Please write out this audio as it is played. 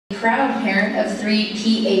proud parent of 3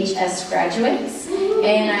 PHS graduates,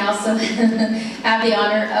 and I also have the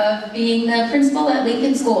honor of being the principal at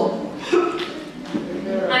Lincoln School.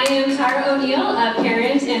 I am Tara O'Neill, a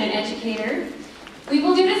parent and an educator. We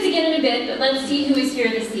will do this again in a bit, but let's see who is here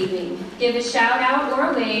this evening. Give a shout out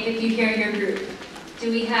or a wave if you hear your group.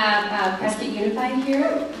 Do we have Prescott Unified here?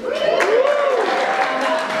 How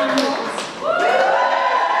about Humboldt?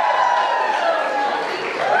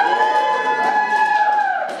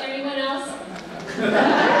 Is there anyone else?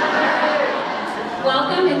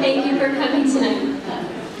 Welcome and thank you for coming tonight.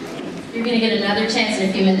 You're going to get another chance in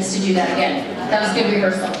a few minutes to do that again. That was good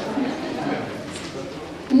rehearsal.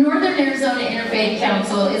 Northern Arizona Interfaith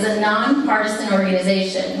Council is a nonpartisan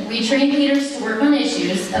organization. We train leaders to work on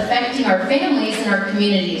issues affecting our families and our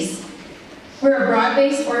communities. We're a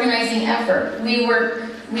broad-based organizing effort.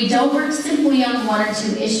 We don't work simply on 1 or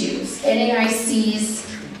 2 issues. NAIC's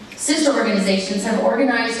sister organizations have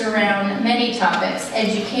organized around many topics: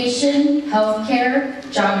 education, healthcare,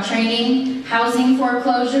 job training, housing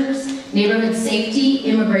foreclosures, neighborhood safety,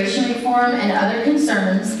 immigration reform, and other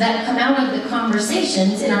concerns that come out of the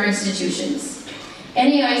conversations in our institutions.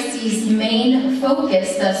 NAIC's main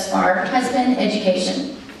focus thus far has been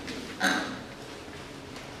education.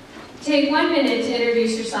 Take 1 minute to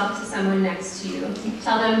introduce yourself to someone next to you.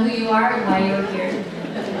 Tell them who you are and why you're here.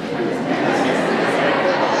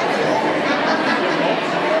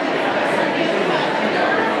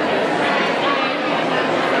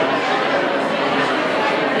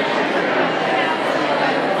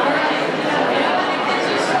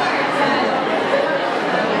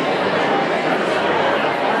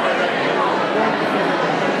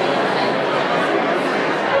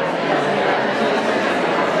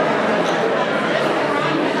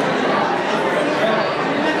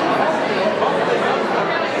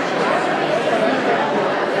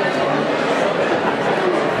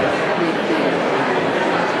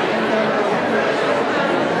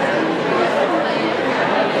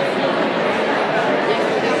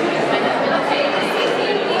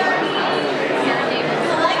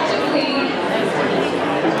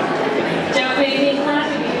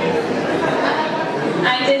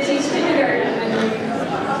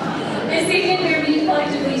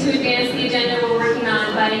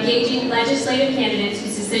 Legislative candidates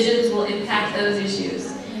whose decisions will impact those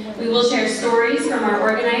issues. We will share stories from our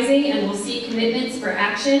organizing and will seek commitments for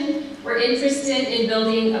action. We're interested in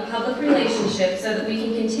building a public relationship so that we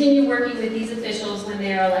can continue working with these officials when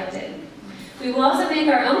they are elected. We will also make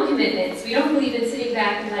our own commitments. We don't believe in sitting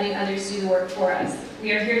back and letting others do the work for us.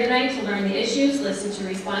 We are here tonight to learn the issues, listen to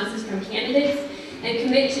responses from candidates, and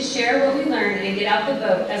commit to share what we learn and get out the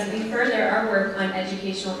vote as we further our work on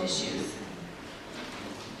educational issues.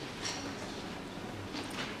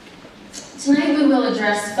 Tonight we will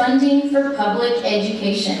address funding for public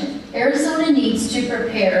education. Arizona needs to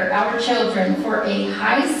prepare our children for a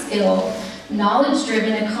high-skill,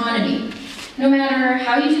 knowledge-driven economy. No matter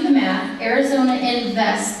how you do the math, Arizona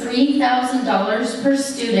invests $3,000 per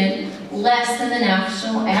student less than the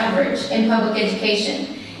national average in public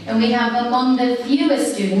education. And we have among the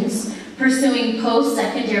fewest students pursuing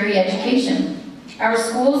post-secondary education. Our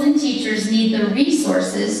schools and teachers need the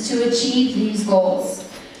resources to achieve these goals.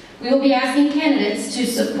 We will be asking candidates to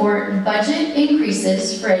support budget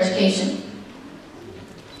increases for education.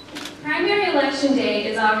 Primary election day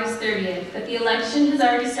is August 30th, but the election has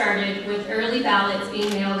already started with early ballots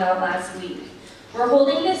being mailed out last week. We're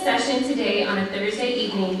holding this session today on a Thursday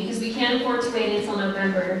evening because we can't afford to wait until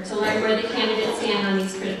November to learn where the candidates stand on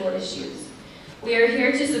these critical issues. We are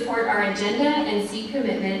here to support our agenda and seek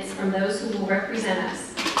commitments from those who will represent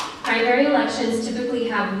us. Primary elections typically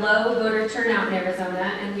have low voter turnout in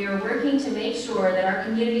Arizona, and we are working to make sure that our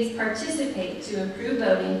communities participate to improve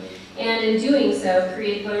voting and, in doing so,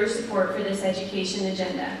 create voter support for this education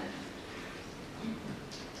agenda.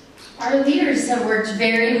 Our leaders have worked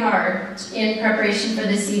very hard in preparation for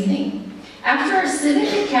this evening. After our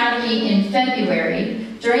Civic Academy in February,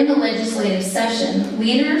 during the legislative session,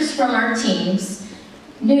 leaders from our teams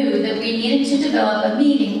knew that we needed to develop a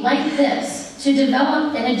meeting like this to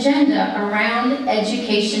develop an agenda around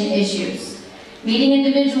education issues, meeting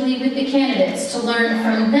individually with the candidates to learn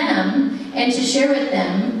from them and to share with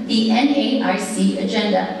them the NAIC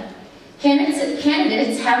agenda.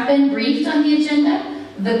 Candidates have been briefed on the agenda,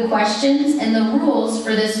 the questions, and the rules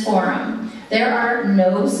for this forum. There are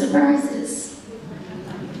no surprises.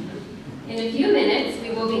 In a few minutes,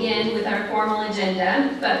 we will begin with our formal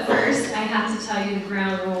agenda, but first, I have to tell you the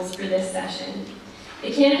ground rules for this session.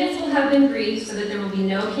 The candidates will have been briefed so that there will be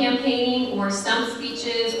no campaigning or stump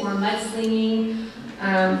speeches or mudslinging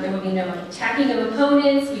There will be no attacking of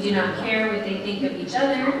opponents. We do not care what they think of each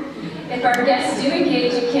other. If our guests do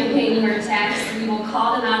engage in campaigning or attacks, we will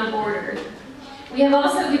call them out of order. We have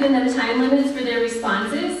also given them time limits for their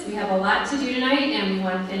responses. We have a lot to do tonight, and we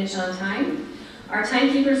want to finish on time. Our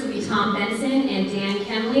timekeepers will be Tom Benson and Dan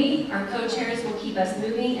Kenley. Our co-chairs will keep us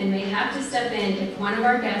moving and may have to step in if one of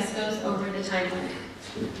our guests goes over the time limit.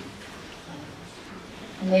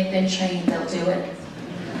 And they've been trained, they'll do it.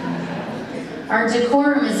 Our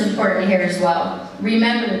decorum is important here as well.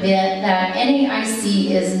 Remember that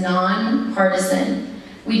NAIC is non-partisan.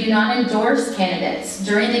 We do not endorse candidates.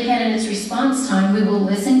 During the candidate's response time, we will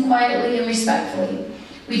listen quietly and respectfully.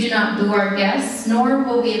 We do not boo our guests, nor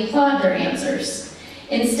will we applaud their answers.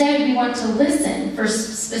 Instead, we want to listen for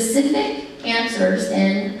specific answers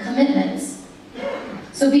and commitments.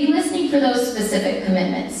 So be listening for those specific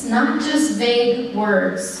commitments, not just vague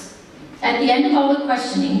words. At the end of all the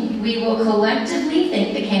questioning, we will collectively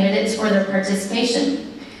thank the candidates for their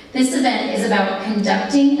participation. This event is about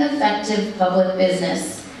conducting effective public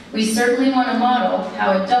business. We certainly want to model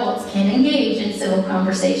how adults can engage in civil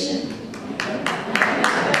conversation.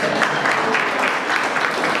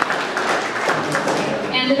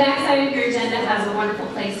 And the backside of your agenda has a wonderful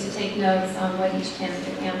place to take notes on what each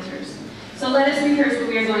candidate answers. So let us rehearse what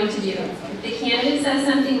we are going to do. If the candidate says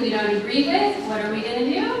something we don't agree with, what are we going to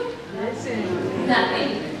do? Nothing.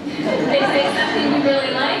 If they say something we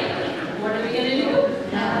really like, what are we going to do?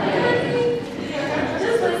 Nothing.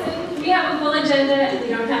 Just listen. We have a full agenda and we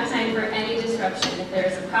don't have time for any disruption. If there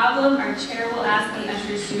is a problem, our chair will ask the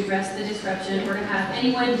ushers to address the disruption or to have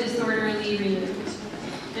anyone disorderly removed.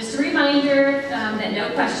 Just a reminder that no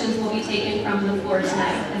questions will be taken from the floor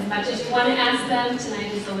tonight. As much as you want to ask them,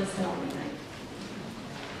 tonight is a listen-only night.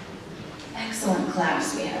 Excellent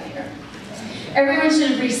class we have here. Everyone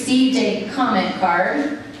should have received a comment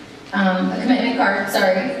card, commitment card.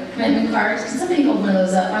 Can somebody hold one of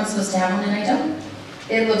those up? I'm supposed to have one and I don't.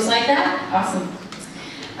 It looks like that? Awesome.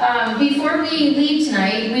 Before we leave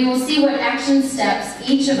tonight, we will see what action steps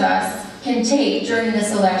each of us can take during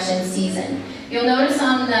this election season. You'll notice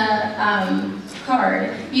on the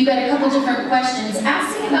card, you've got a couple different questions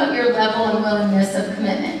asking about your level and willingness of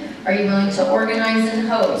commitment. Are you willing to organize and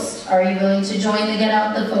host? Are you willing to join the Get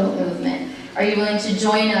Out the Vote movement? Are you willing to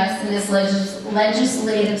join us in this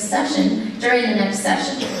legislative session during the next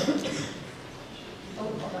session?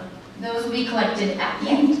 Those will be collected at the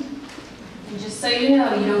end. And just so you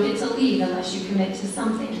know, you don't get to leave unless you commit to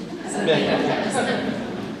something.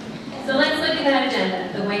 So let's look at that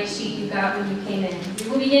agenda, the white sheet you got when you came in. We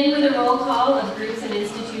will begin with a roll call of groups and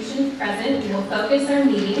institutions present. We will focus our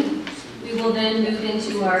meeting. We will then move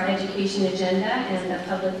into our education agenda and the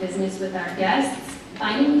public business with our guests.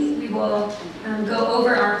 Finally, we will go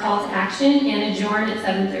over our call to action and adjourn at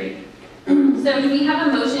 7:30. So do we have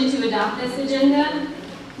a motion to adopt this agenda? I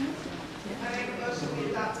make a motion we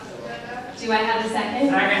adopt this agenda. Do I have a second?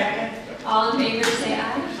 Second. All in favor say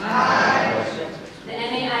aye. Aye. The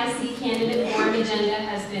NAIC candidate forum agenda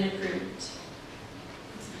has been approved.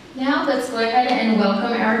 Now let's go ahead and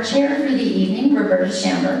welcome our chair for the evening, Roberta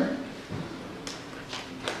Schamber.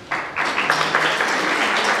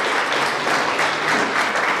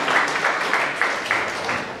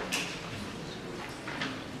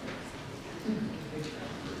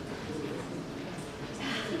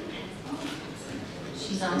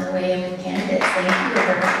 She's on her way in with candidates. Thank you,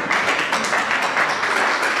 Roberta.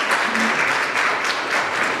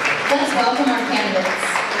 Let's welcome our candidates.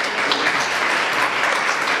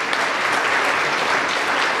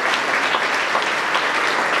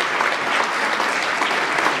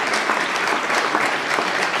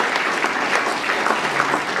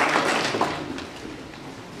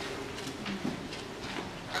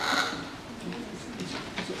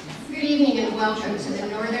 Good evening and welcome to the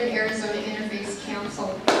Northern Arizona Interfaith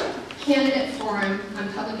Council Candidate Forum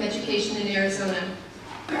on Public Education in Arizona.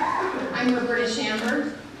 I'm Roberta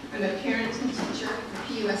Schamber. I'm a parent and teacher at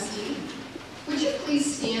PUSD. Would you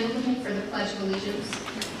please stand with me for the Pledge of Allegiance?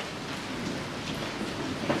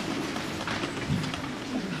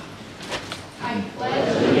 I pledge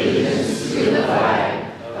allegiance to the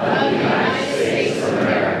flag of the United States of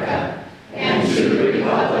America and to the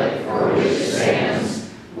republic for which it stands,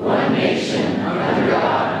 one nation, under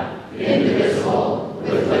God, indivisible,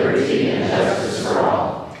 with liberty and justice for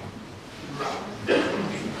all.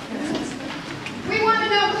 We want to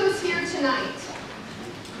know who's here tonight.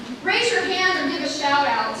 Raise your hand or give a shout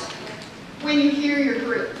out when you hear your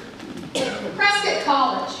group.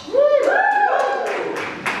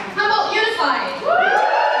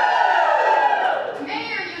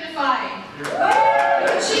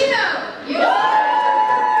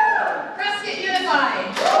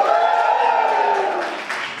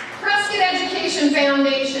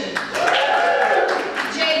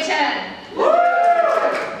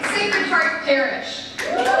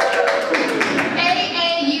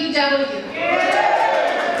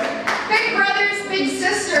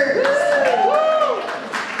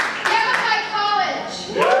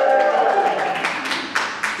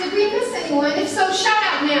 anyone? If so, shout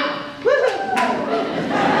out now.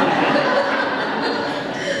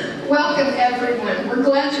 Welcome, everyone. We're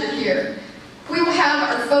glad you're here. We will have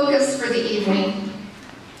our focus for the evening.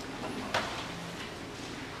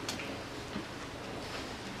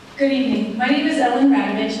 Good evening. My name is Ellen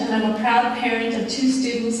Radovich, and I'm a proud parent of 2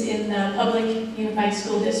 students in the Public Unified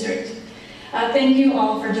School District. Thank you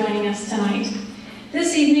all for joining us tonight.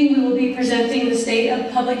 This evening, we will be presenting the state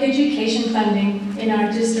of public education funding in our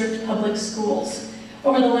district public schools.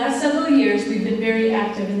 Over the last several years, we've been very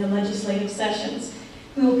active in the legislative sessions.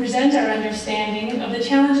 We will present our understanding of the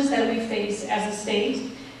challenges that we face as a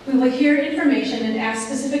state. We will hear information and ask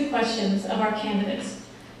specific questions of our candidates.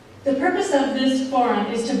 The purpose of this forum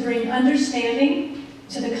is to bring understanding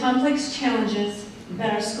to the complex challenges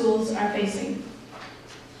that our schools are facing.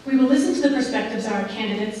 We will listen to the perspectives of our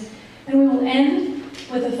candidates, and we will end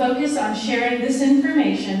with a focus on sharing this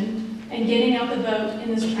information and getting out the vote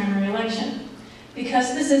in this primary election.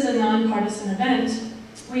 Because this is a nonpartisan event,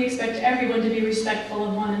 we expect everyone to be respectful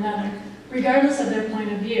of one another, regardless of their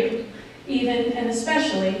point of view, even and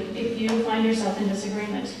especially if you find yourself in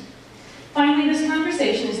disagreement. Finally, this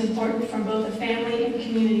conversation is important from both a family and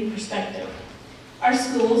community perspective. Our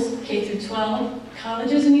schools, K through 12,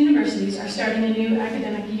 colleges and universities are starting a new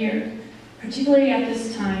academic year. Particularly at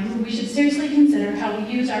this time, we should seriously consider how we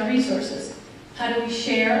use our resources. How do we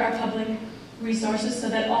share our public resources so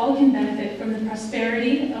that all can benefit from the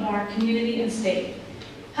prosperity of our community and state?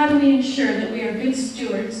 How do we ensure that we are good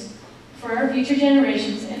stewards for our future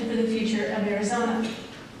generations and for the future of Arizona?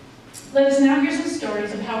 Let us now hear some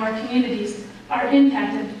stories of how our communities are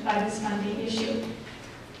impacted by this funding issue.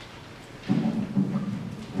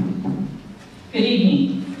 Good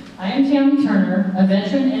evening. I am Tammy Turner, a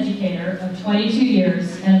veteran educator of 22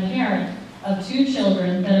 years and a parent of 2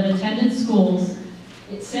 children that have attended schools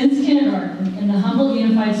since kindergarten in the Humboldt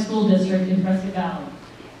Unified School District in Prescott Valley.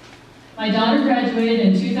 My daughter graduated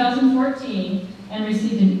in 2014 and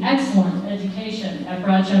received an excellent education at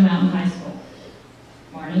Bradshaw Mountain High School.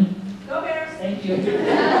 Marnie? Go Bears! Thank you.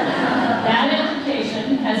 That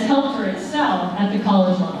education has helped her excel at the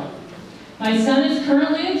college level. My son is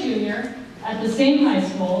currently a junior at the same high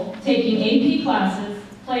school, taking AP classes,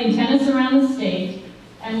 playing tennis around the state,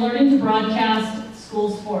 and learning to broadcast school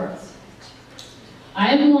sports.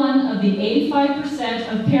 I am one of the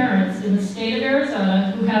 85% of parents in the state of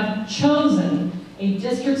Arizona who have chosen a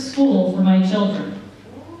district school for my children.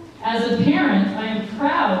 As a parent, I am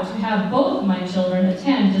proud to have both of my children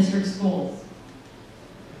attend district schools.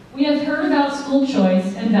 We have heard about school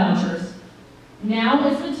choice and vouchers. Now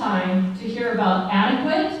is the time to hear about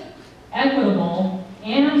adequate, equitable,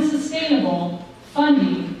 and sustainable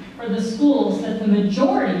funding for the schools that the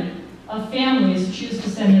majority of families choose to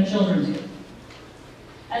send their children to.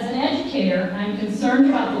 As an educator, I am concerned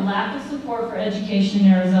about the lack of support for education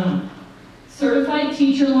in Arizona. Certified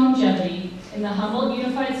teacher longevity in the Humboldt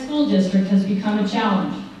Unified School District has become a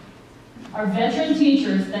challenge. Our veteran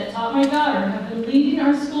teachers that taught my daughter have been leaving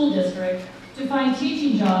our school district to find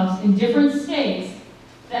teaching jobs in different states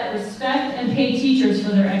that respect and pay teachers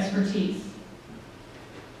for their expertise.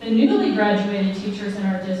 The newly graduated teachers in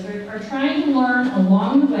our district are trying to learn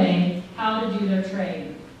along the way how to do their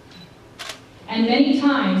trade. And many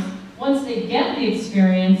times, once they get the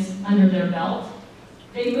experience under their belt,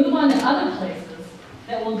 they move on to other places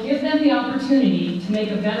that will give them the opportunity to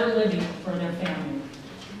make a better living for their family.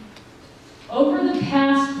 Over the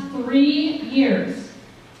past 3 years,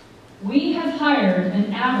 we have hired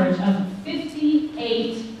an average of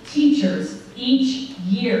 58 teachers each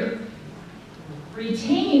year.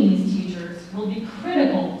 Retaining these teachers will be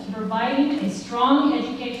critical to providing a strong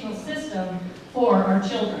educational system for our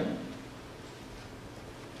children.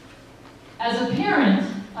 As a parent,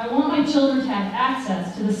 I want my children to have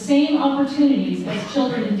access to the same opportunities as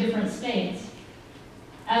children in different states.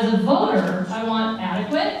 As a voter, I want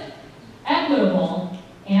adequate, equitable,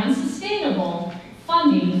 and sustainable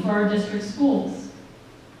funding for our district schools.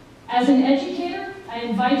 As an educator, I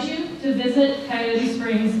invite you to visit Coyote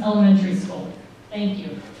Springs Elementary School. Thank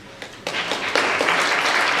you.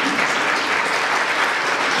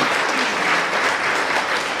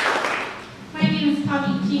 My name is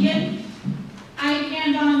Poppy Keegan. I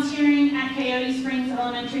began volunteering at Coyote Springs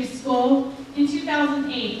Elementary School in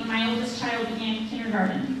 2008 when my oldest child began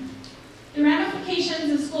kindergarten. The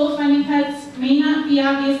ramifications of school funding cuts may not be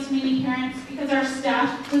obvious to many parents because our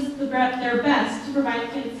staff does their best to provide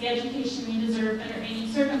kids the education they deserve under any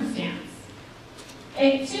circumstance.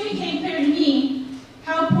 It soon became clear to me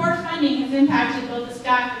how poor funding has impacted both the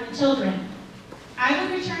staff and the children. I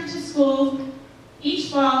would return to school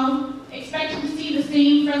each fall expecting to see the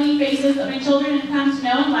same friendly faces of my children I've come to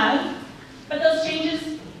know and love,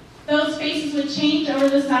 Those faces would change over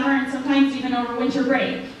the summer and sometimes even over winter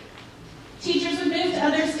break. Teachers would move to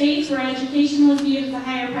other states where education was viewed as a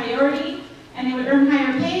higher priority, and they would earn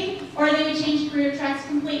higher pay, or they would change career tracks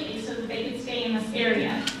completely so that they could stay in this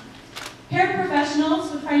area. Paraprofessionals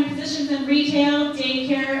would find positions in retail,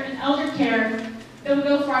 daycare, and elder care that would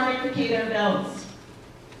go farther to pay their bills.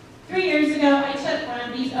 3 years ago, I took one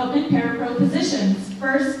of these open parapro positions,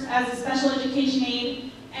 first as a special education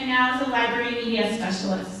aide, and now as a library media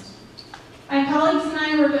specialist. My colleagues and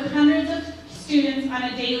I work with hundreds of students on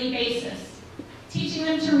a daily basis, teaching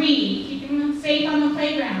them to read, keeping them safe on the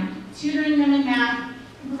playground, tutoring them in math,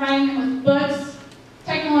 and providing them with books,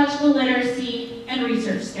 technological literacy, and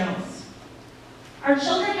research skills. Our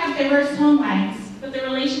children have diverse home lives, but the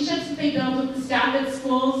relationships that they build with the staff at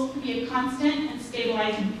schools can be a constant and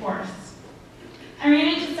stabilizing force. I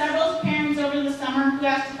ran into several parents over the summer who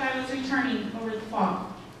asked if I was returning over the fall.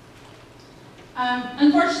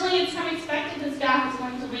 Unfortunately, it's come expected that staff is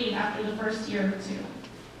going to leave after the first year or two.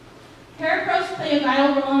 Parapros play a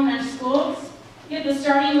vital role in their schools, yet the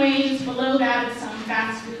starting wage is below that of some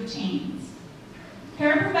fast food chains.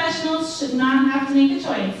 Paraprofessionals should not have to make a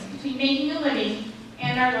choice between making a living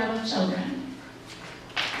and our love of children.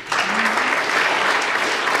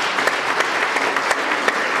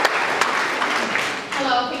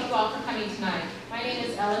 Hello, thank you all for coming tonight. My name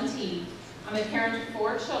is Ellen T. I'm a parent of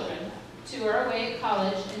 4 children. 2 are away at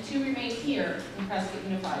college and 2 remain here in Prescott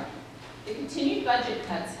Unified. The continued budget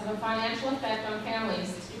cuts have a financial effect on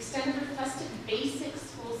families to extend requested basic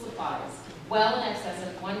school supplies well in excess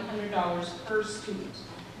of $100 per student.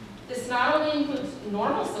 This not only includes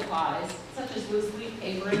normal supplies, such as loose leaf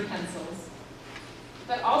paper and pencils,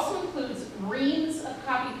 but also includes reams of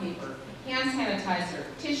copy paper, hand sanitizer,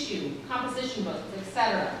 tissue, composition books,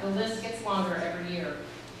 etc. The list gets longer every year.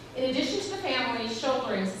 In addition to the families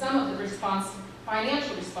shouldering some of the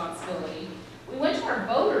financial responsibility, we went to our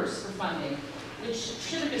voters for funding, which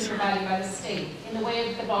should have been provided by the state in the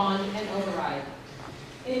way of the bond and override.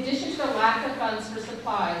 In addition to the lack of funds for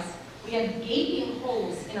supplies, we have gaping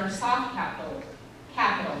holes in our soft capital,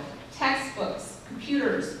 textbooks,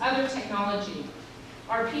 computers, other technology.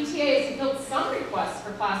 Our PTAs have built some requests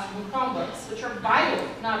for classroom Chromebooks, which are vital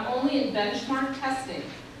not only in benchmark testing,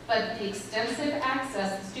 but the extensive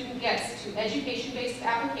access the student gets to education-based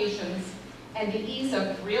applications and the ease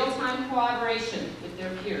of real-time collaboration with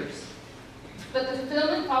their peers. But the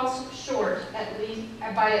fulfillment falls short by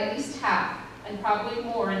at least half, and probably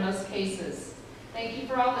more in most cases. Thank you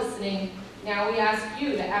for all listening. Now we ask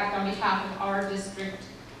you to act on behalf of our district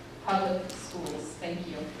public schools. Thank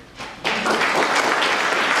you.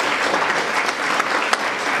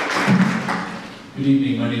 Good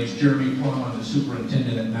evening, my name is Jeremy Plum. I'm the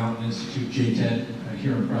superintendent at Mountain Institute JTED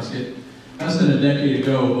here in Prescott. Less than a decade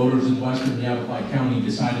ago, voters in western Yavapai County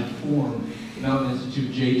decided to form Mountain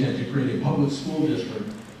Institute JTED to create a public school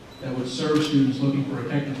district that would serve students looking for a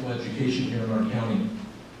technical education here in our county.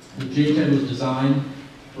 The JTED was designed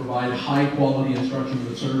to provide high-quality instruction that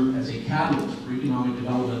would serve as a catalyst for economic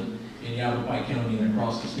development in Yavapai County and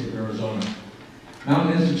across the state of Arizona.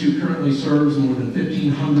 Mountain Institute currently serves more than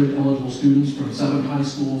 1,500 eligible students from 7 high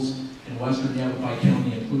schools in western Yavapai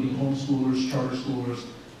County, including homeschoolers, charter schoolers,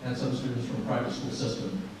 and some students from the private school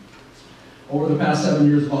system. Over the past 7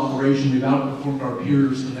 years of operation, we've outperformed our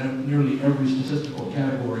peers in nearly every statistical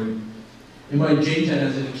category. Invite JTED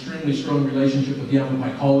has an extremely strong relationship with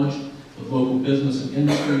Yavapai College, with local business and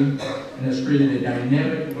industry, and has created a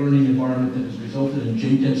dynamic learning environment that has resulted in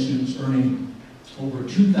JTED students earning over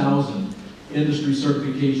 2,000 industry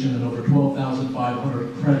certification and over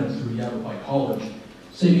 12,500 credits through Yavapai College,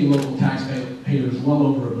 saving local taxpayers well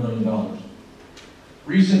over $1 million.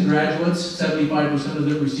 Recent graduates, 75% of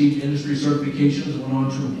them received industry certifications and went on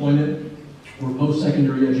to employment or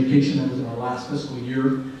post-secondary education. That was in our last fiscal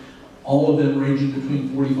year. All of them ranging between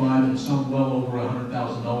 $45,000 and some well over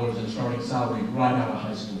 $100,000 in starting salary right out of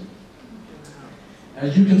high school.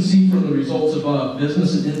 As you can see from the results above,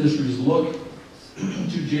 business and industries look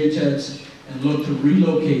to JTEDs and look to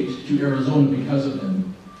relocate to Arizona because of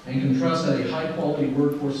them, and can trust that a high-quality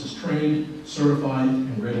workforce is trained, certified,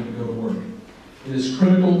 and ready to go to work. It is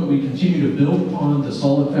critical that we continue to build upon the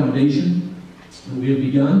solid foundation that we have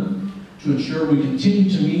begun to ensure we continue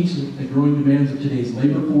to meet the growing demands of today's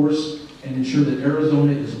labor force and ensure that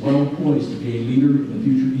Arizona is well poised to be a leader in the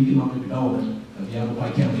future economic development of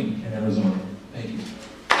Yavapai County and Arizona. Thank you.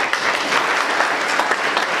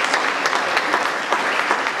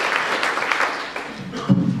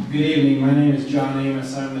 Good evening, my name is John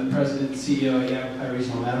Amos. I'm the President and CEO at Yavapai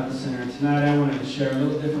Regional Medical Center. And tonight I wanted to share a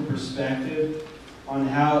little different perspective on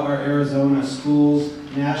how our Arizona schools'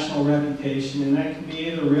 national reputation, and that can be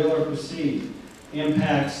either real or perceived,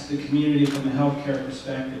 impacts the community from a healthcare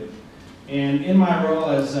perspective. And in my role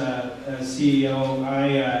as CEO,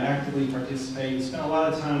 I actively participate and spend a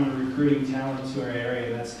lot of time on recruiting talent to our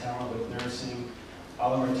area, and that's talent with nursing,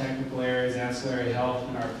 all of our technical areas, ancillary health,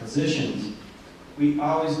 and our physicians. We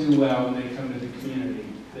always do well when they come to the community.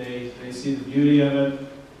 They see the beauty of it.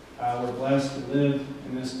 We're blessed to live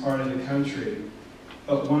in this part of the country.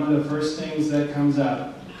 But one of the first things that comes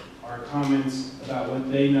up are comments about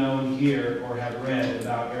what they know and hear or have read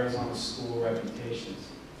about Arizona school reputations.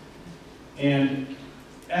 And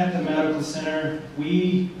at the medical center,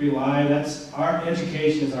 we rely, our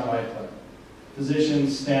education is our lifeblood.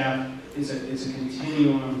 Physicians, staff, it's a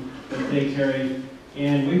continuum that they carry.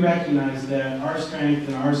 And we recognize that our strength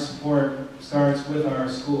and our support starts with our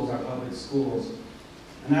schools, our public schools.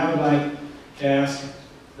 And I would like to ask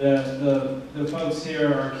the folks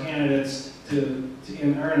here, our candidates, to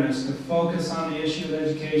in earnest, to focus on the issue of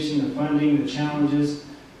education, the funding, the challenges.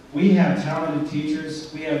 We have talented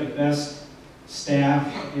teachers. We have the best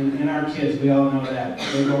staff in our kids. We all know that.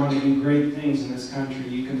 They go on to do great things in this country.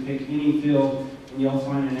 You can pick any field and you'll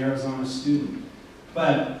find an Arizona student.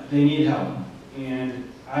 But they need help.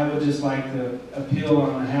 And I would just like to appeal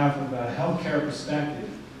on behalf of a healthcare perspective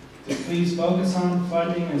to please focus on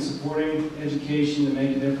funding and supporting education to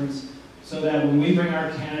make a difference so that when we bring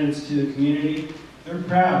our candidates to the community, they're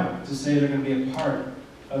proud to say they're going to be a part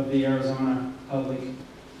of the Arizona public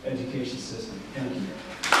education system. Thank you.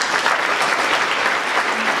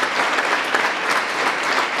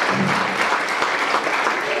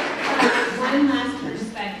 One last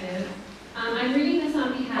perspective. I'm reading this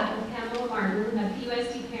on behalf of Pamela Martin, a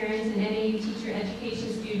PUSD parent and NAU teacher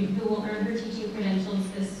education student who will earn her teaching credentials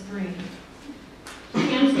this spring.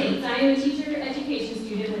 Pam states, I am a teacher education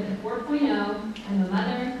student with a 4.0. I'm a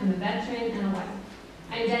mother, I'm a veteran, and a wife.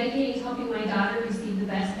 I am dedicated to helping my daughter receive the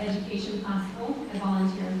best education possible. I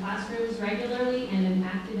volunteer in classrooms regularly and am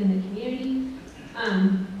active in the community.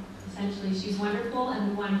 Essentially, she's wonderful and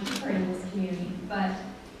we want to keep her in this community. But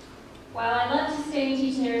while I love to stay and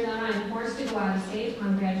teach in Arizona, I'm forced to go out of state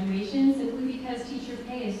upon graduation simply because teacher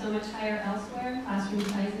pay is so much higher elsewhere, classroom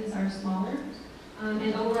sizes are smaller,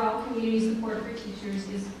 and overall community support for teachers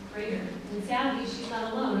is greater. And sadly, she's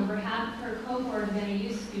not alone. Over half of her cohort of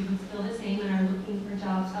NAU students feel the same and are looking for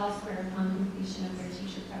jobs elsewhere upon completion of their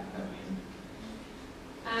teacher prep program.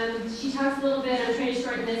 She talks a little bit, I'm trying to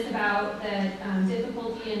shorten this, about the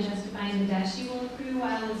difficulty in justifying the debt she will accrue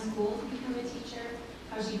while in school to become a teacher,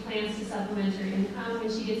 how she plans to supplement her income when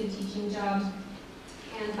she gets a teaching job.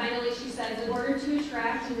 And finally, she says, in order to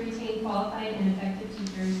attract and retain qualified and effective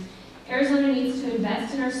teachers, Arizona needs to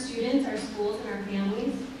invest in our students, our schools, and our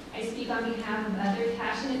families. I speak on behalf of other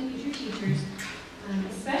passionate future teachers,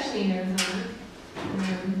 especially in Arizona,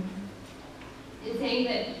 in saying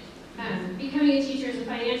that becoming a teacher is a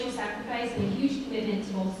financial sacrifice and a huge commitment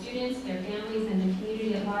to both students, their families, and the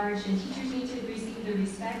community at large, and teachers need to receive the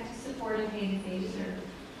respect, support, and pay that they deserve,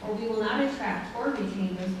 or we will not attract or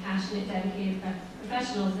retain those passionate, dedicated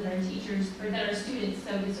professionals that our teachers, or that our students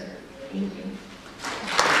so deserve. Thank you.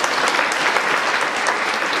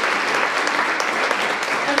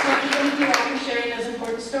 Thank you all for sharing those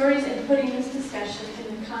important stories and putting this discussion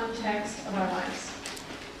in the context of our lives.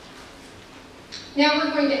 Now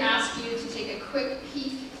we're going to ask you to take a quick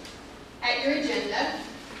peek at your agenda.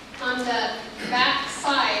 On the back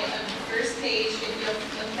side of the first page, if you'll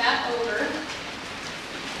flip that over,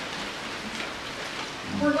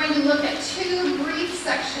 we're going to look at two brief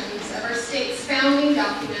sections of our state's founding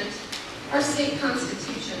document, our state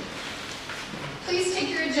constitution. Please take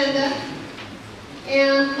your agenda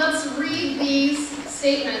and let's read these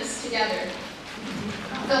statements together.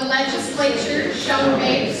 The legislature shall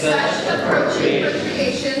make such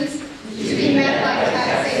appropriations to be met by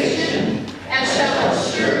taxation as shall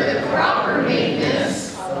ensure the proper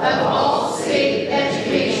maintenance of all state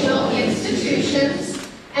educational institutions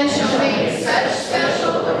and shall make such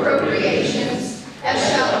special appropriations as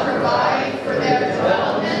shall provide for their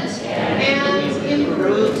development and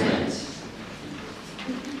improvement.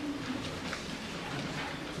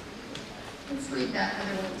 Let's read that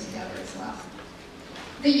other one together as well.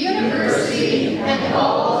 The university and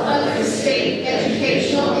all other state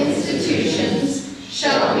educational institutions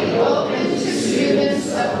shall be open to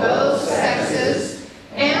students of both sexes,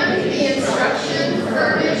 and the instruction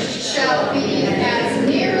furnished shall be as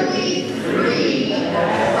nearly free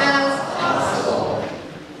as possible.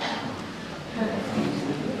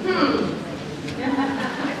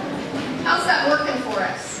 How's that working for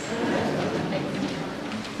us?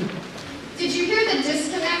 Did you hear the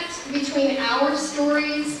disconnect between between our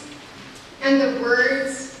stories and the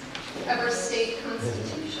words of our state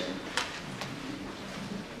constitution.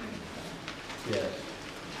 Yes.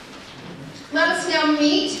 Let us now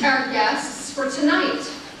meet our guests for tonight.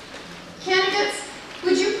 Candidates,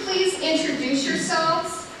 would you please introduce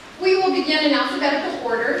yourselves? We will begin in alphabetical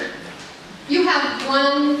order. You have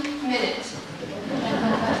 1 minute.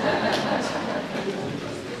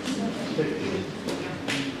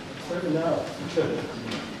 No.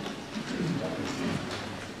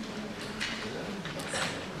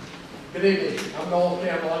 Good evening. I'm Noel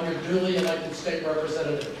Campbell. I'm your duly elected state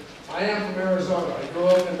representative. I am from Arizona. I grew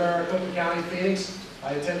up in Maricopa County, Phoenix.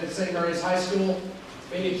 I attended St. Mary's High School,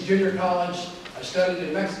 Phoenix Junior College. I studied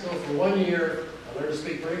in Mexico for 1 year. I learned to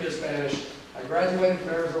speak pretty good Spanish. I graduated from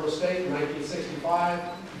Arizona State in 1965.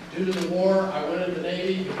 Due to the war, I went into the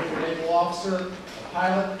Navy, became a naval officer, a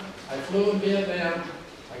pilot. I flew in Vietnam.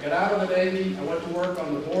 I got out of the Navy. I went to work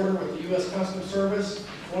on the border with the U.S. Customs Service,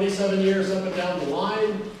 27 years up and down the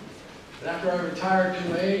line. And after I retired due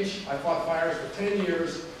to age, I fought fires for 10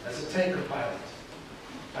 years as a tanker pilot.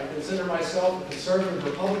 I consider myself a conservative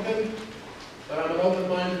Republican, but I'm an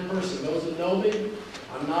open-minded person. Those that know me,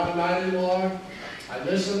 I'm not an ideologue. I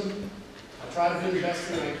listen. I try to do the best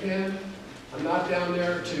thing I can. I'm not down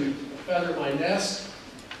there to feather my nest.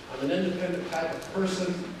 I'm an independent type of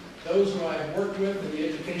person. Those who I've worked with in the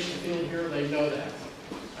education field here, they know that.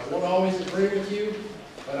 I won't always agree with you,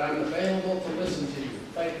 but I'm available to listen to you.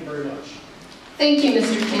 Thank you very much. Thank you,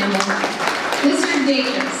 Mr. Campbell. Mr.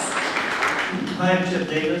 Davis. Hi, I'm Chip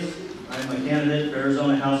Davis. I'm a candidate for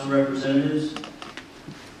Arizona House of Representatives.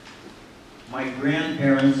 My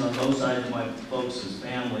grandparents on both sides of my folks'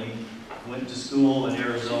 family went to school in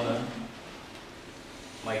Arizona.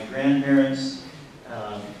 My grandparents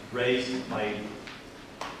raised my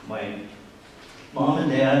mom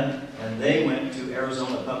and dad, and they went to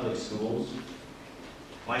Arizona public schools.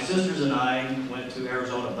 My sisters and I went to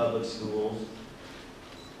Arizona public schools.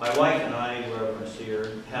 My wife and I, who are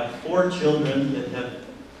here, have 4 children that have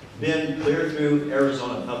been clear through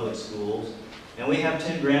Arizona public schools, and we have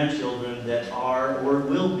 10 grandchildren that are or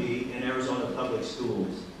will be in Arizona public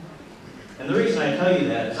schools. And the reason I tell you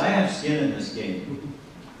that is I have skin in this game.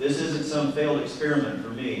 This isn't some failed experiment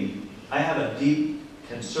for me. I have a deep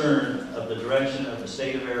concern of the direction of the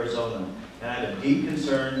state of Arizona, and I have a deep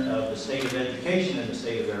concern of the state of education in the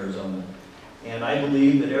state of Arizona. And I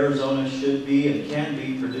believe that Arizona should be and can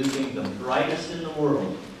be producing the brightest in the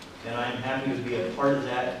world. And I'm happy to be a part of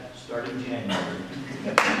that starting January.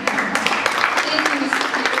 Thank you,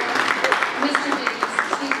 Mr.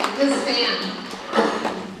 Davis. Ms. Phan.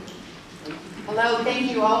 Hello,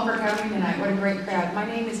 thank you all for coming tonight. What a great crowd. My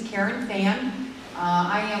name is Karen Phan.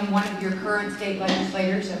 I am one of your current state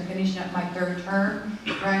legislators. I'm finishing up my 3rd term,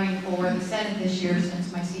 running for the Senate this year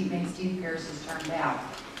since my seatmate Steve Pierce has turned out.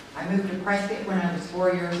 I moved to Prescott when I was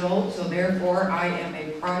 4 years old, so therefore I am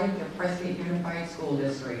a product of Prescott Unified School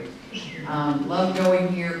District. Love going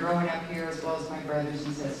here, growing up here, as well as my brothers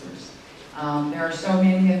and sisters. There are so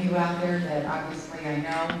many of you out there that obviously I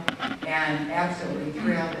know, and absolutely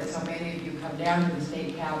thrilled that so many of you come down to the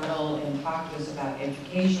state capitol and talk to us about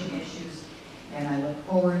education issues, and I look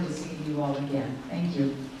forward to seeing you all again. Thank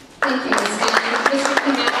you. Thank you, Ms. Phan. Mr.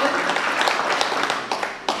 Canelo.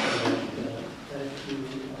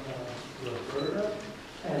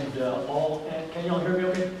 And can you all hear me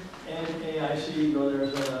okay? NAIC, Northern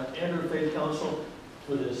Arizona Interfaith Council,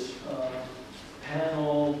 for this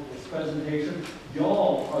panel, this presentation.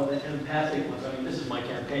 Y'all are the empathic ones. I mean, this is my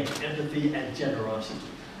campaign, empathy and generosity.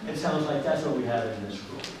 It sounds like that's what we have in this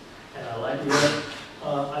room. And I like it.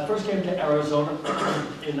 I first came to Arizona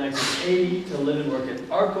in 1980 to live and work at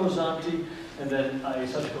Arco Zonti, and then I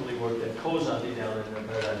subsequently worked at Kozanti down in the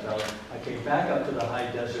Paradise Valley. I came back up to the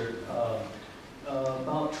high desert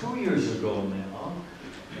about 2 years ago now,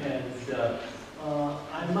 and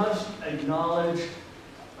I must acknowledge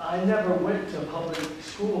I never went to public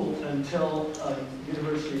school until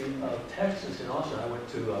University of Texas in Austin. I went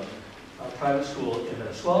to a private school in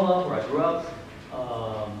Venezuela, where I grew up,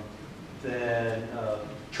 then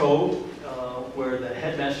Cho, where the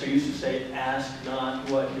headmaster used to say, "Ask not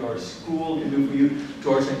what your school can do for you."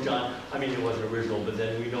 George St. John, I mean, it wasn't original, but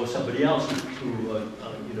then we know somebody else who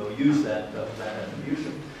used that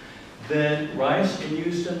attribution. Then Rice in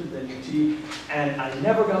Houston, then UT, and I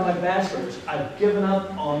never got my bachelor's. I've given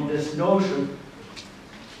up on this notion.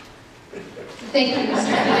 Thank you,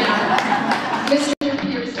 Mr. Canal. Mr.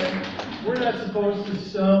 Pearson. We're not supposed to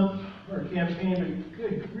stump or campaign, but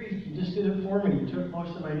good grief, you just did it for me. You took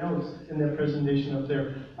most of my notes in that presentation up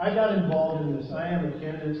there. I got involved in this. I am a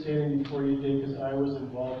candidate standing before you today because I was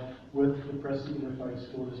involved with the Prescott Unified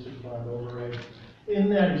School District Bond Override. In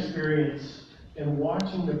that experience and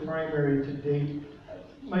watching the primary to date,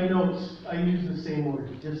 my notes, I use the same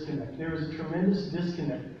word, disconnect. There is a tremendous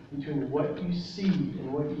disconnect between what you see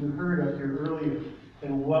and what you heard up here earlier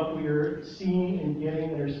and what we are seeing and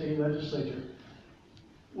getting in our state legislature.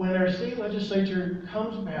 When our state legislature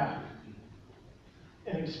comes back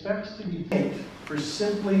and expects to be thanked for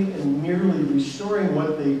simply and merely restoring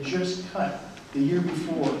what they just cut the year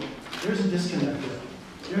before, there's a disconnect there.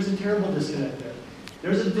 There's a terrible disconnect there.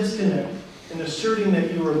 There's a disconnect in asserting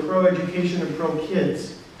that you are pro-education and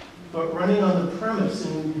pro-kids, but running on the premise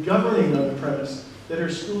and governing on the premise that our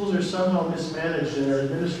schools are somehow mismanaged and our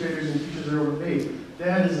administrators and teachers are overpaid.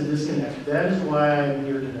 That is a disconnect. That is why I'm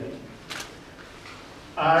here tonight.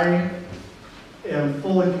 I am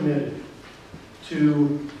fully committed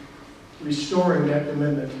to restoring that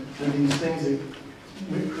commitment to these things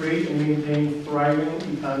that create and maintain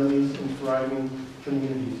thriving economies and thriving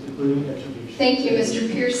communities, including education. Thank you,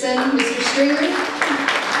 Mr. Pearson. Mr. Stringer?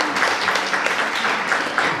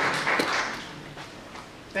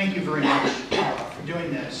 Thank you very much for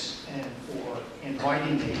doing this and for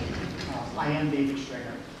inviting me. I am David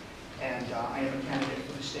Stringer, and I am a candidate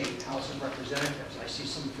for the State House of Representatives. I see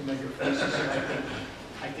some familiar faces here.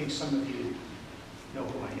 I think some of you know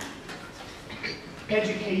who I am.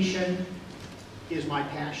 Education is my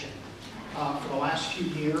passion. For the last few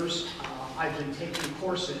years, I've been taking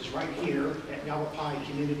courses right here at Yavapai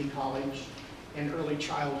Community College in early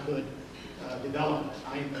childhood development.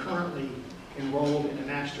 I am currently enrolled in a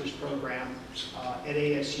master's program at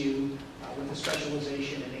ASU with a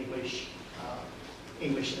specialization in English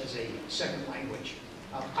as a second language.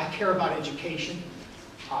 I care about education.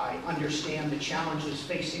 I understand the challenges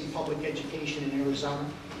facing public education in Arizona.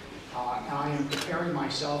 And I am preparing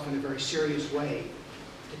myself in a very serious way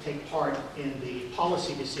to take part in the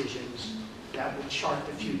policy decisions that will chart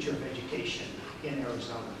the future of education in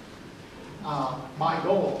Arizona. My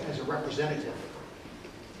goal as a representative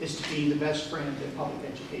is to be the best friend that public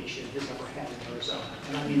education has ever had in Arizona.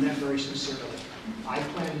 And I mean that very sincerely. I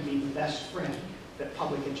plan to be the best friend that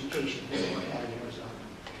public education has ever had in Arizona.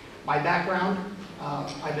 My background,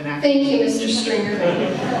 I've been active. Thank you, Mr. Stringer.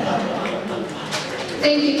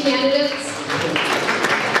 Thank you, candidates.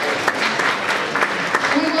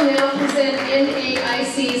 We will now present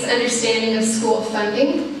NAIC's understanding of school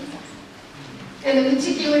funding and the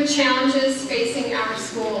particular challenges facing our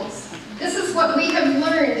schools. This is what we have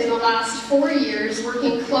learned in the last 4 years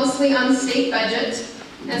working closely on the state budget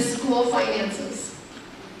and school finances.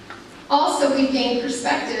 Also, we've gained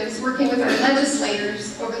perspectives working with our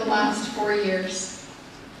legislators over the last 4 years.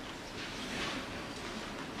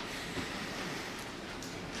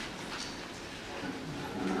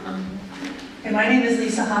 Okay, my name is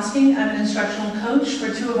Lisa Hosking. I'm an instructional coach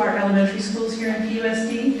for 2 of our elementary schools here in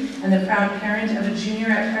PUSD and the proud parent of a junior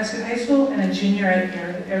at Prescott High School and a junior at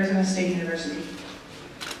Arizona State University.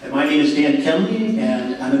 And my name is Dan Kenley,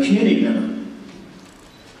 and I'm a community member.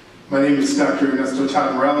 My name is Dr. Ernesto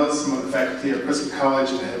Chad Morales. I'm on the faculty at Prescott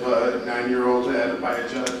College, and I have a 9-year-old at Abaya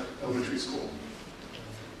Judd Elementary School.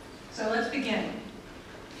 So let's begin.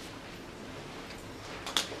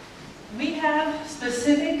 We have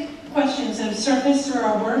specific questions that have surfaced through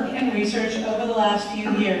our work and research over the last few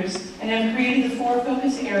years and have created the 4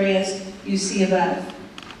 focus areas you see above.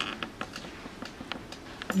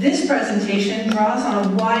 This presentation draws on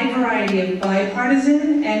a wide variety of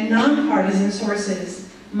bipartisan and nonpartisan sources.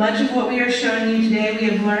 Much of what we are showing you today we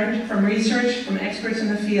have learned from research from experts in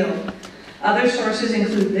the field. Other sources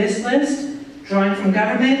include this list, drawing from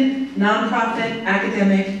government, nonprofit,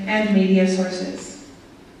 academic, and media sources.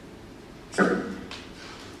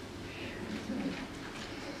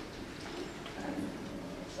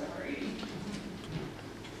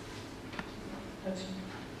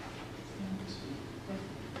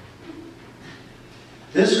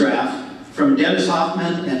 This graph from Dennis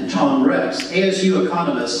Hoffman and Tom Rex, ASU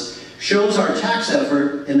economists, shows our tax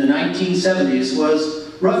effort in the 1970s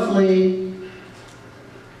was roughly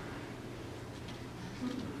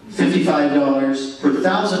 $55 per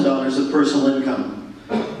 $1,000 of personal income.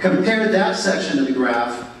 Compare that section of the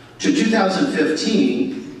graph to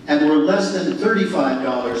 2015, and we're less than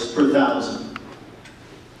 $35 per $1,000.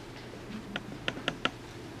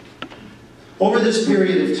 Over this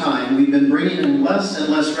period of time, we've been bringing in less and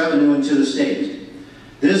less revenue into the state.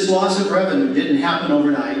 This loss of revenue didn't happen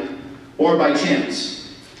overnight or by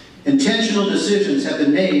chance. Intentional decisions have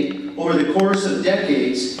been made over the course of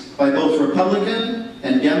decades by both Republican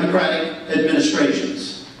and Democratic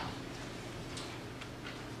administrations.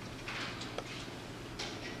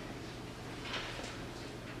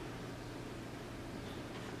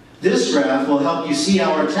 This graph will help you see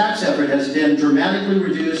how our tax effort has been dramatically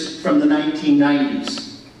reduced from the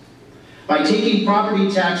 1990s. By taking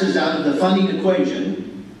property taxes out of the funding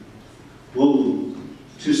equation, whoa,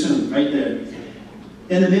 too soon, right there.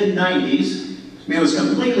 In the mid-90s, it was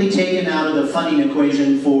completely taken out of the funding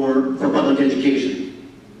equation for public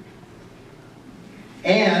education.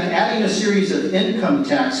 And adding a series of income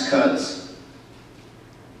tax cuts,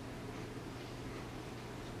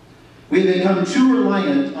 we've become too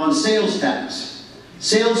reliant on sales tax.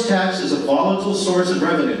 Sales tax is a volatile source of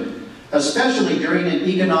revenue, especially during an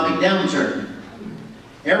economic downturn.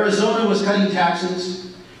 Arizona was cutting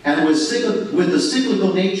taxes, and with the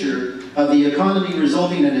cyclical nature of the economy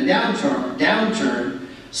resulting in a downturn,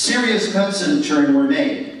 serious cuts in turn were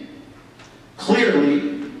made.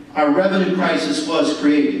 Clearly, our revenue crisis was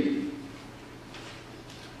created.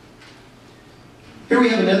 Here we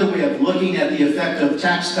have another way of looking at the effect of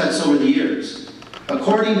tax cuts over the years.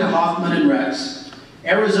 According to Hoffman and Rex,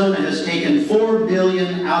 Arizona has taken $4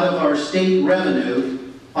 billion out of our state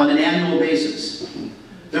revenue on an annual basis.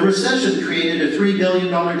 The recession created a $3 billion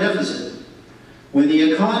deficit. When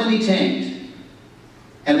the economy tanked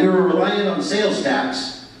and we were reliant on sales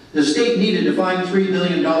tax, the state needed to find $3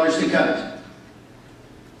 billion to cut.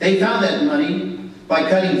 They found that money by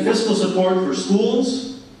cutting fiscal support for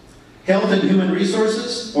schools, health and human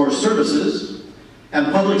resources, or services,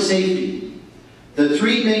 and public safety, the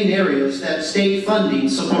three main areas that state funding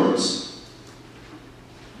supports.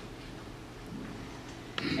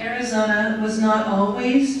 Arizona was not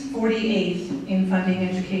always 48th in funding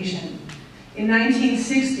education. In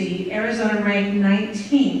 1960, Arizona ranked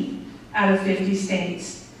 19th out of 50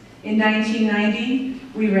 states. In 1990,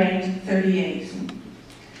 we ranked 38th.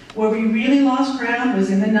 Where we really lost ground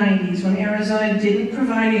was in the 90s, when Arizona didn't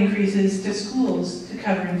provide increases to schools to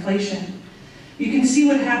cover inflation. You can see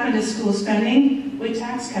what happened to school spending with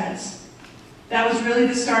tax cuts. That was really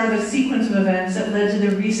the start of a sequence of events that led to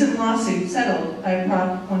the recent lawsuit settled by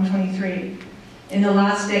Prop 123. In the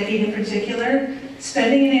last decade in particular,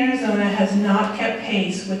 spending in Arizona has not kept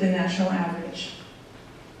pace with the national average.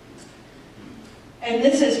 And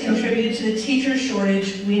this has contributed to the teacher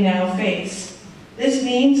shortage we now face. This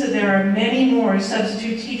means that there are many more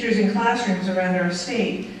substitute teachers in classrooms around our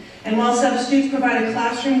state. And while substitutes provide a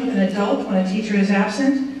classroom with an adult when a teacher is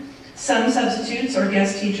absent, some substitutes or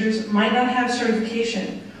guest teachers might not have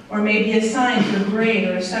certification or may be assigned to a grade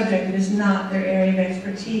or a subject that is not their area of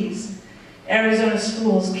expertise. Arizona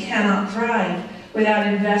schools cannot thrive without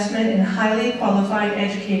investment in highly qualified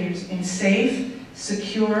educators in safe,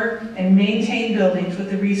 secure, and maintained buildings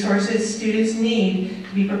with the resources students need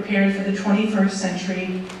to be prepared for the 21st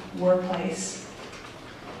century workplace.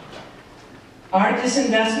 Our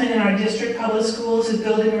disinvestment in our district public schools is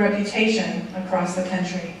building a reputation across the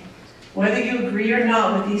country. Whether you agree or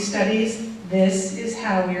not with these studies, this is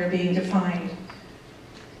how we are being defined.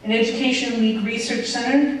 An Education Week Research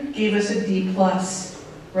Center gave us a D+,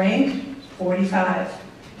 rank 45.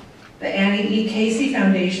 The Annie E. Casey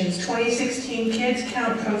Foundation's 2016 Kids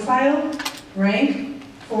Count Profile, rank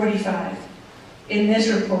 45. In this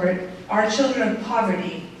report, our children of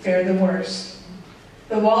poverty fared the worst.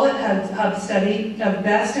 The Wallet Hub study of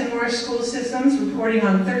best and worst school systems, reporting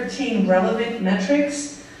on 13 relevant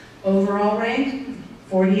metrics, overall rank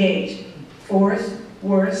 48, fourth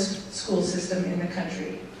worst school system in the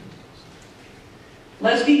country.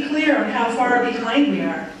 Let's be clear on how far behind we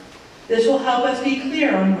are. This will help us be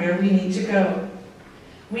clear on where we need to go.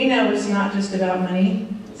 We know it's not just about money.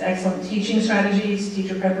 It's excellent teaching strategies,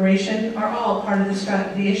 teacher preparation are all part of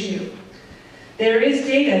the issue. There is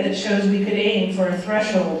data that shows we could aim for a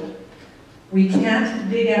threshold. We can't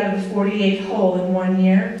dig out of the 48th hole in 1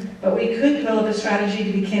 year, but we could develop a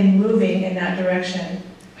strategy to begin moving in that direction.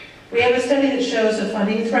 We have a study that shows a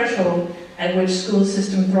funding threshold at which school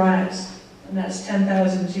system thrives, and that's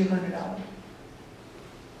 $10,200.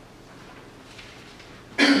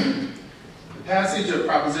 The passage of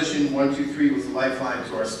Proposition 123 was a lifeline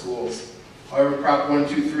to our schools. However, Prop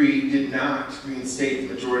 123 did not reinstate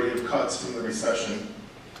the majority of cuts from the recession.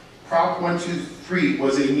 Prop 123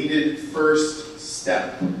 was a needed first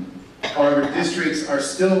step. However, districts are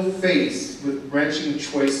still faced with wrenching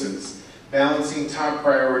choices, balancing top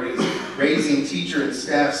priorities, raising teacher and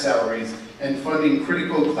staff salaries, and funding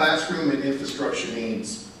critical classroom and infrastructure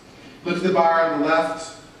needs. Look at the bar on the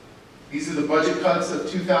left. These are the budget cuts of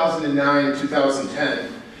 2009 and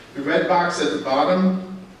 2010. The red box at the bottom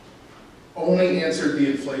only answered the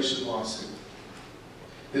inflation lawsuit.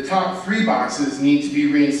 The top three boxes need to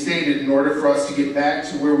be reinstated in order for us to get back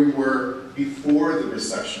to where we were before the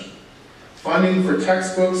recession. Funding for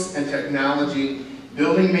textbooks and technology,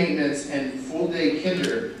 building maintenance, and full-day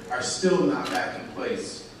kinder are still not back in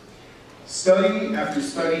place. Study after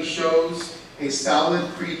study shows a solid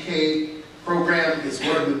pre-K program is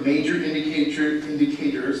one of the major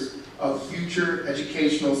indicators of future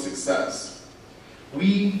educational success.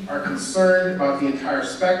 We are concerned about the entire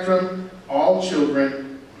spectrum, all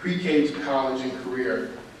children, pre-K to college and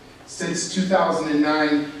career. Since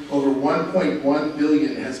 2009, over $1.1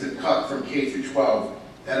 billion has been cut from K through 12.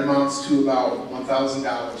 That amounts to about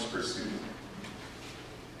 $1,000 per student.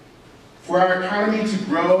 For our economy to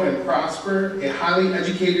grow and prosper, a highly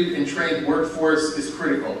educated and trained workforce is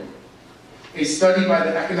critical. A study by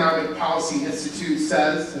the Economic Policy Institute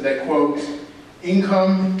says, and I quote,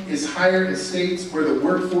 "Income is higher in states where the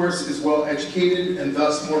workforce is well educated and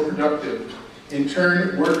thus more productive. In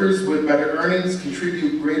turn, workers with better earnings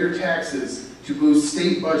contribute greater taxes to boost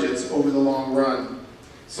state budgets over the long run."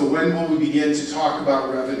 So when will we begin to talk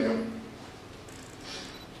about revenue?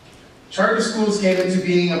 Charter schools came into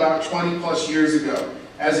being about 20 plus years ago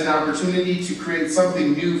as an opportunity to create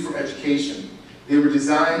something new for education. They were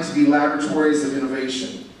designed to be laboratories of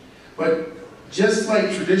innovation. But just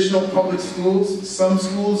like traditional public schools, some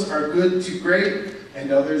schools are good to great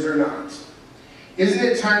and others are not. Isn't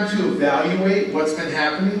it time to evaluate what's been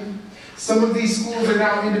happening? Some of these schools are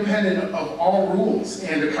now independent of all rules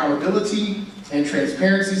and accountability and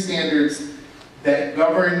transparency standards that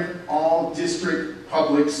govern all district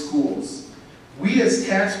public schools. We as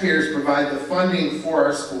taxpayers provide the funding for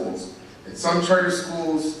our schools, and some charter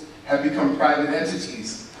schools have become private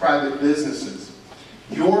entities, private businesses.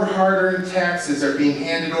 Your hard-earned taxes are being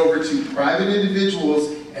handed over to private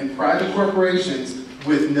individuals and private corporations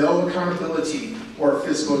with no accountability or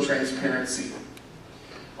fiscal transparency.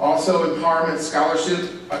 Also, empowerment scholarship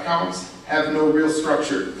accounts have no real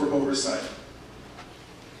structure for oversight.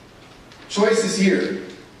 Choice is here,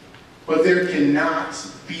 but there cannot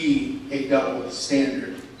be a double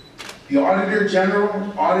standard. The Auditor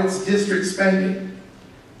General audits district spending,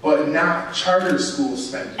 but not charter school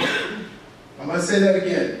spending. I'm going to say that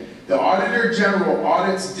again. The Auditor General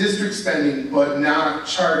audits district spending, but not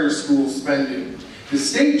charter school spending. The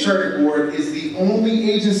State Charter Board is the only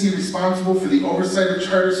agency responsible for the oversight of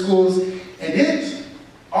charter schools, and it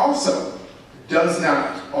also does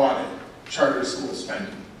not audit charter school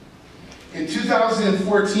spending. In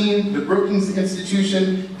 2014, the Brookings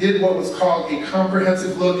Institution did what was called a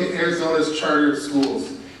comprehensive look at Arizona's charter schools.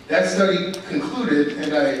 That study concluded,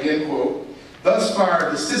 and I again quote, "Thus far,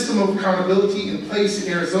 the system of accountability in place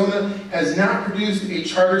in Arizona has not produced a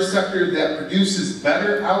charter sector that produces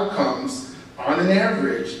better outcomes on an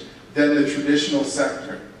average than the traditional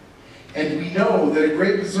sector." And we know that a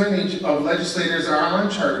great percentage of legislators are on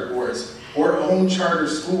charter boards or own charter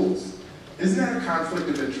schools. Isn't that a conflict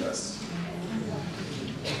of interest?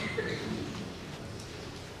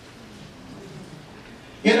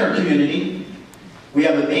 In our community, we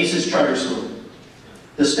have a BASIS charter school.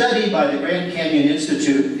 The study by the Grand Canyon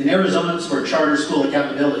Institute in Arizonans for Charter School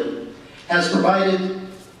Accountability has provided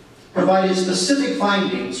specific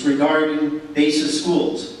findings regarding BASIS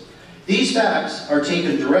schools. These facts are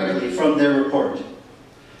taken directly from their report.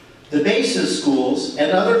 The BASIS schools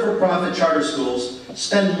and other for-profit charter schools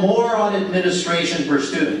spend more on administration per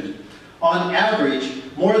student, on average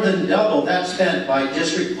more than double that spent by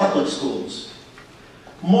district public schools.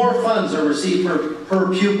 More funds are received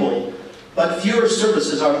per pupil, but fewer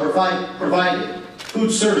services are provided,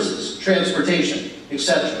 food services, transportation,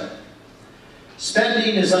 etc.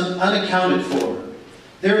 Spending is unaccounted for.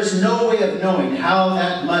 There is no way of knowing how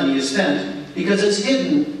that money is spent because it's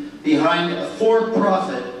hidden behind a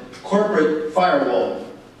for-profit corporate firewall.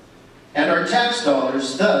 And our tax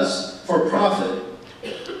dollars, thus, for-profit,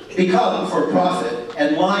 become for-profit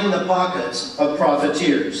and line the pockets of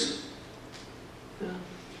profiteers.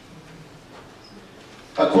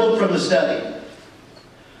 A quote from the study.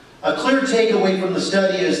 "A clear takeaway from the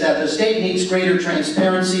study is that the state needs greater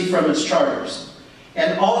transparency from its charters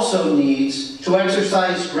and also needs to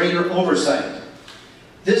exercise greater oversight.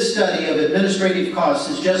 This study of administrative costs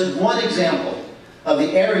is just one example of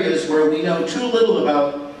the areas where we know too little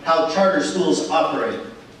about how charter schools operate.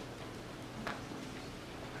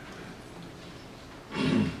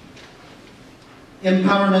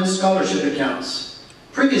 Empowerment scholarship accounts,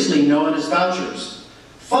 previously known as vouchers,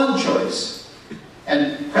 fund choice,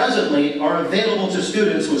 and presently are available to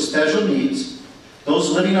students with special needs,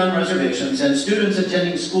 those living on reservations, and students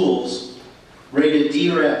attending schools rated D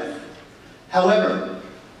or F. However,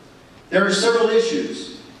 there are several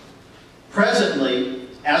issues. Presently,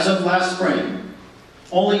 as of last spring,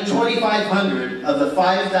 only 2,500 of the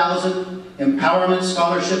 5,000 empowerment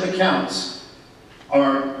scholarship accounts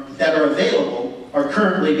that are available are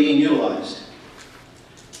currently being utilized.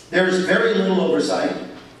 There's very little oversight.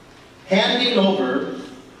 Handing over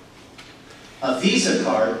a Visa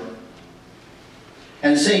card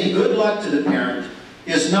and saying good luck to the parent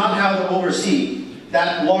is not how to oversee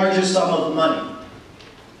that largest sum of money.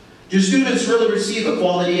 Do students really receive a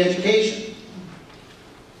quality education?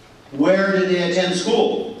 Where do they attend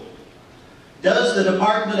school? Does the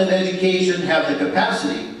Department of Education have the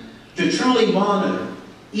capacity to truly monitor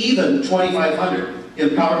even 2,500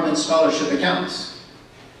 empowerment scholarship accounts?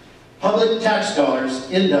 Public tax dollars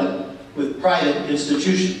end up with private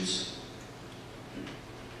institutions.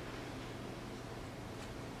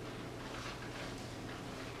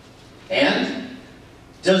 And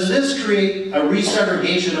does this create a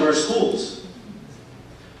resegregation of our schools?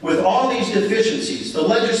 With all these deficiencies, the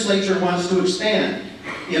legislature wants to expand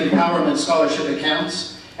empowerment scholarship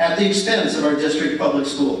accounts at the expense of our district public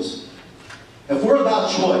schools. If we're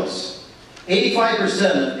about choice,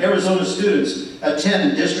 85% of Arizona students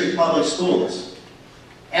attend district public schools,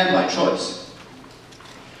 and by choice.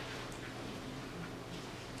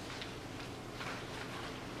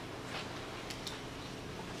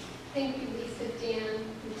 Thank you, Lisa, Dan,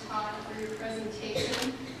 and Todd for your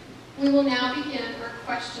presentation. We will now begin our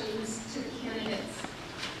questions to the candidates.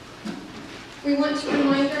 We want to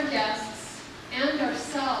remind our guests and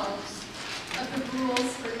ourselves of the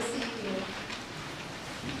rules for this evening.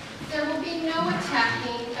 There will be no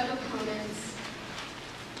attacking of opponents,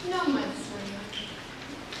 no mudslinging.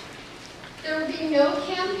 There will be no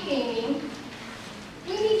campaigning.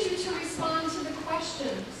 We need you to respond to the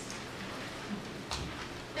questions.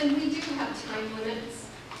 And we do have time limits.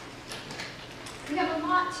 We have a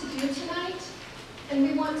lot to do tonight, and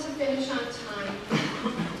we want to finish on time.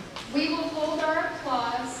 We will hold our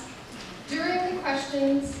applause during the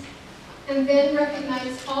questions and then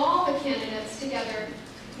recognize all the candidates together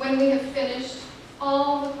when we have finished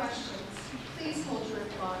all the questions. Please hold your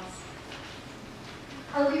applause.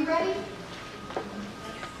 Are we ready?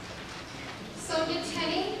 Sonia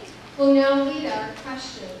Tenney will now lead our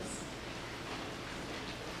questions.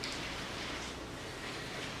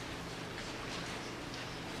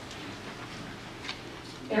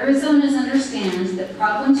 Arizona's understands that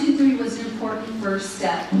Prop 123 was an important first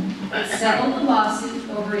step. It settled the lawsuit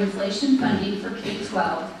over inflation funding for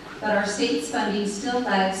K-12, but our state's funding still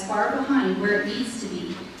lags far behind where it needs to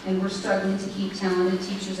be, and we're struggling to keep talented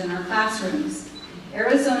teachers in our classrooms.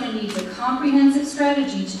 Arizona needs a comprehensive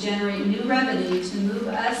strategy to generate new revenue to move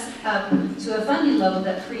us up to a funding level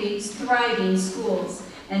that creates thriving schools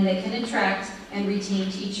and that can attract and retain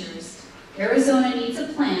teachers. Arizona needs a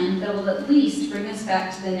plan that will at least bring us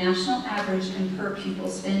back to the national average in per pupil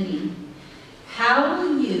spending. How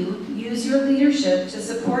will you use your leadership to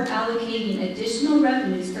support allocating additional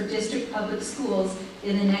revenues for district public schools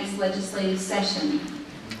in the next legislative session?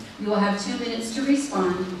 You will have 2 minutes to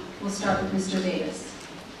respond. We'll start with Mr. Davis.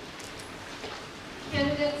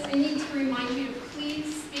 Candidates, I need to remind you to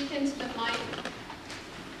please speak into the mic.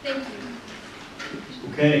 Thank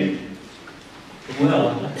you. Okay.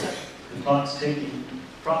 Well, the clock's ticking.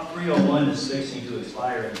 Prop 301 is fixing to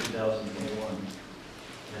expire in 2021.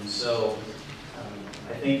 And so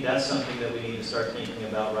I think that's something that we need to start thinking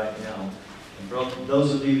about right now. And for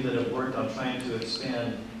those of you that have worked on trying to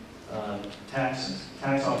expand tax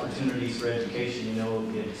opportunities for education, you know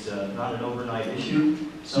it's not an overnight issue,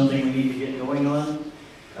 something we need to get going on.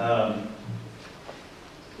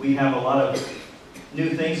 We have a lot of new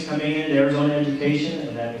things coming into Arizona education,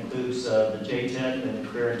 and that includes the JTED and the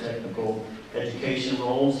career and technical education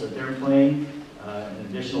roles that they're playing, an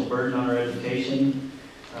additional burden on our education.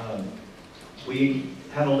 We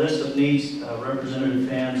have a list of needs. Representative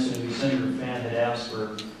Fan, soon-to-be Senator Fan, had asked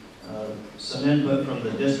for some input from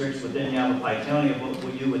the districts within Yavapai County of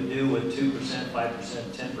what you would do with 2%, 5%,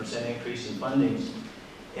 10% increase in funding.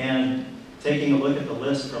 And taking a look at the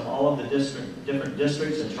list from all of the different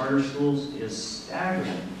districts and charter schools is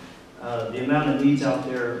staggering. The amount of needs out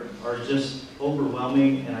there are just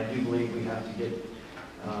overwhelming, and I do believe we have to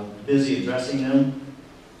get busy addressing them.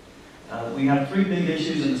 We have 3 big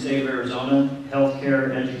issues in the state of Arizona: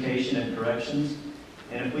 healthcare, education, and corrections.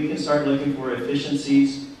 And if we can start looking for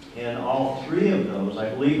efficiencies in all 3 of those, I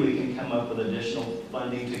believe we can come up with additional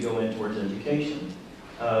funding to go in towards education.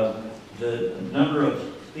 The number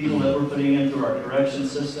of people that we're putting in through our correction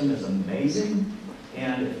system is amazing.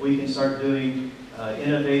 And if we can start doing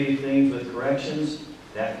innovative things with corrections,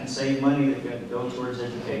 that can save money that can go towards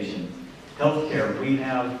education. Healthcare, we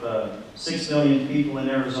have 6 million people in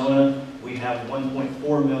Arizona. We have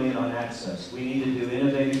 1.4 million on access. We need to do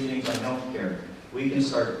innovative things on healthcare. We can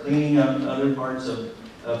start cleaning up other parts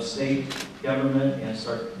of state government and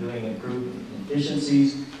start doing improved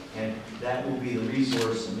efficiencies. and that will be the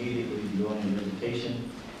resource immediately to go into education.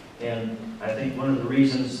 And I think one of the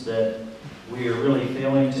reasons that we are really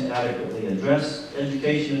failing to adequately address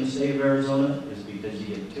education in the state of Arizona is because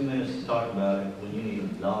you get 2 minutes to talk about it when you need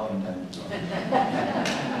a long time to talk.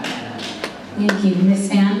 Thank you. Ms.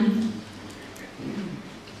 Fan?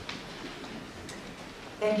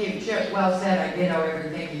 Thank you, Chip. Well said. I ditto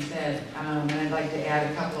everything you said, and I'd like to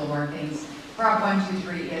add a couple of more things. Prop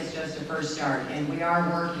 123 is just a first start, and we are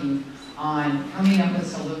working on coming up with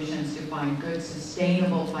solutions to find good,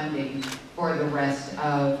 sustainable funding for the rest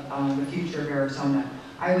of the future of Arizona.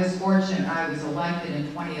 I was fortunate. I was elected in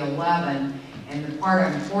 2011, and the part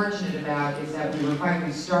I'm fortunate about is that we were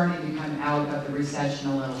finally starting to come out of the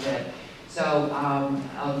recession a little bit. So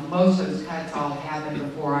most of those cuts all happened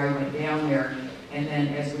before I went down there. And then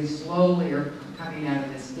as we slowly are coming out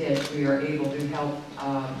of this ditch, we are able to help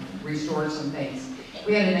restore some things.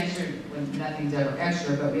 We had an extra, well, nothing's ever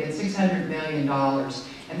extra, but we had $600 million.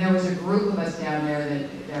 And there was a group of us down there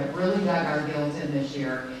that really dug our heels in this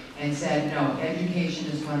year and said, no, education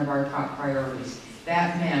is one of our top priorities.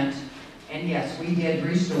 That meant, and yes, we did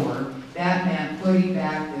restore, that meant putting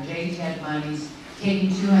back the JTED monies, taking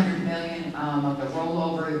 $200 million of the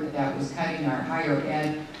rollover that was cutting our higher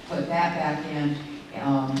ed, put that back in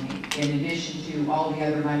addition to all the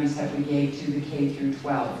other monies that we gave to the K through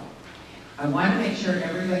 12. I want to make sure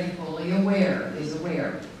everybody fully is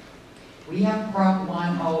aware. We have Prop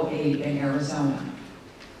 108 in Arizona.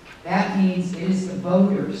 That means it is the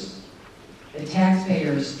voters, the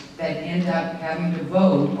taxpayers, that end up having to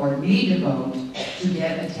vote or need to vote to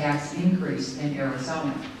get a tax increase in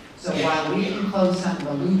Arizona. So while we can close some of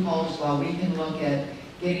the loopholes, while we can look at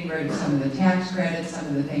getting rid of some of the tax credits, some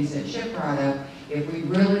of the things that Chip brought up, if we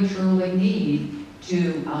really truly need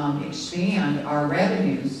to expand our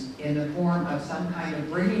revenues in the form of some kind of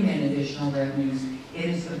bringing in additional revenues, it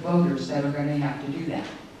is the voters that are going to have to do that.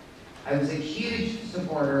 I was a huge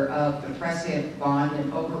supporter of the Prescott bond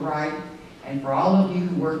and override, and for all of you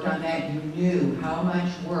who worked on that, you knew how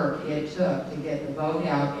much work it took to get the vote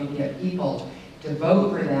out and get people to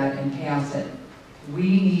vote for that and pass it. We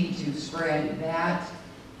need to spread that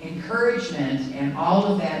encouragement and all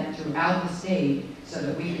of that throughout the state so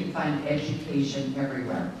that we can fund education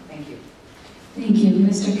everywhere. Thank you. Thank you.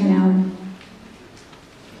 Mr. Canal.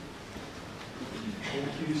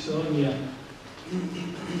 Thank you, Sonia.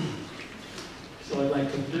 So I'd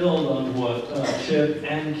like to build on what Chip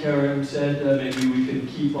and Karen said. Maybe we can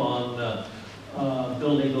keep on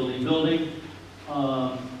building.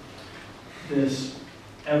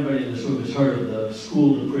 Everybody in this room has heard of the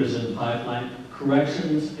school-to-prison pipeline.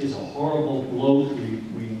 Corrections is a horrible blow.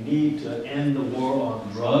 We need to end the war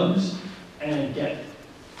on drugs and get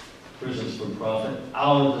prisons for profit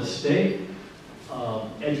out of the state,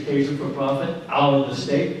 education for profit out of the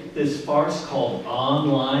state. This farce called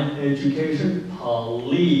online education,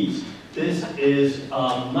 please. This is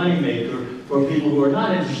a moneymaker for people who are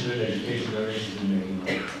not interested in education, they're interested in making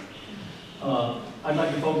money. I'd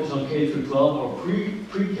like to focus on K through 12 or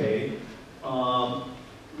pre-K.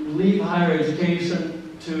 Leave higher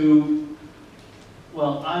education to,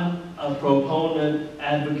 well, I'm a proponent,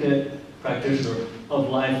 advocate, practitioner of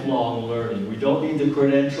lifelong learning. We don't need the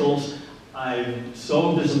credentials. I'm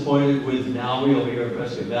so disappointed with NAUI over here in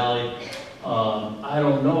Prescott Valley. I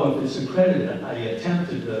don't know if it's accredited. I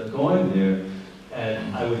attempted going there,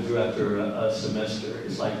 and I withdrew after a semester.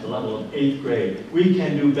 It's like the level of 8th grade. We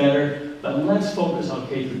can do better, but let's focus on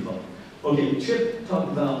K through 12. Okay, Chip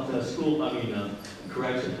talked about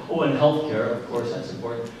correction. Oh, and healthcare, of course, that's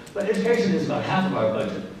important. But education is about half of our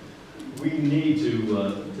budget. We need to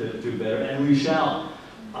do better, and we shall.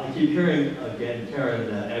 I keep hearing, again, Karen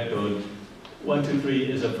echoed, 1, 2, 3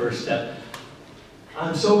 is a first step.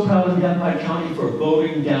 I'm so proud of Yavapai County for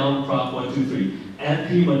voting down Prop 1, 2, 3, and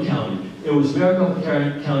Pima County. It was Maricopa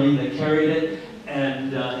County that carried it,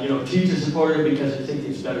 and teachers supported it because I think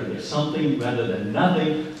it's better to get something rather than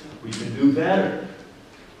nothing. We can do better.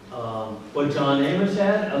 What John Amos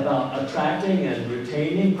said about attracting and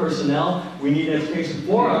retaining personnel, we need education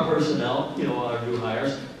for our personnel, our new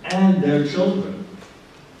hires, and their children.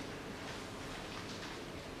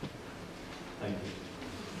 Thank you.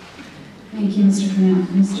 Thank you, Mr. Cornell.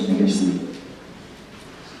 Mr. Pearson.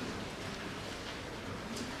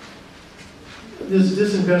 This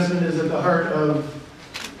disinvestment is at the heart of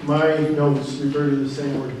my notes refer to the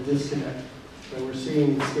same word, disconnect, that we're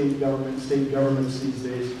seeing in state governments these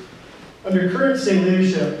days. Under current state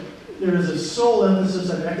leadership, there is a sole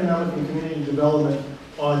emphasis on economic and community development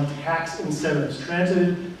on tax incentives,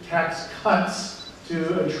 transited tax cuts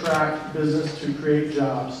to attract business, to create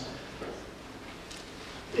jobs.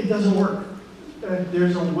 It doesn't work.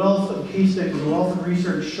 there's a wealth of case studies, a wealth of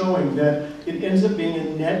research showing that it ends up being a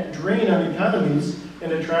net drain on economies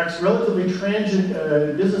and attracts relatively transient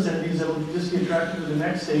business entities that will just be attracted to the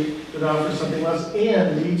next state that offers something less,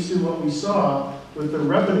 and leads to what we saw with the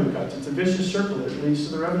revenue cuts. It's a vicious circle that leads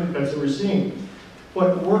to the revenue cuts that we're seeing.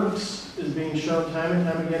 What works is being shown time and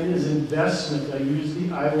time again is investment. I use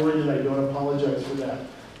the I word and I don't apologize for that.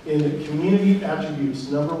 In the community attributes,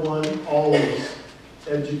 number one, always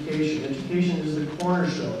education. Education is the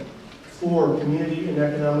cornerstone for community and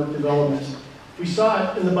economic development. We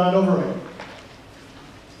saw it in the bond override.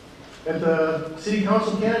 At the City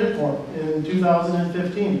Council Candidate Forum in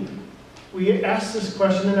 2015, we asked this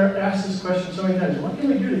question and are asked this question so many times. What can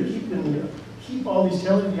we do to keep all these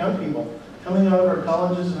talented young people coming out of our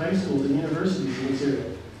colleges and high schools and universities in this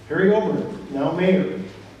area? Harry Oberlin, now mayor,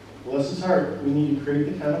 bless his heart, we need to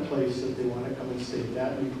create the kind of place that they want to come and stay.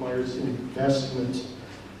 That requires investment.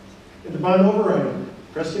 In the bond override,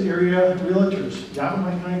 Prescott area realtors,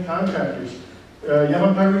 Yavapai County contractors,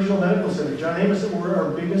 Yavapai Regional Medical Center, John Amos were our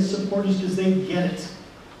biggest supporters because they get it.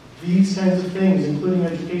 These kinds of things, including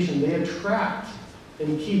education, they attract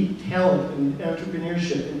and keep talent and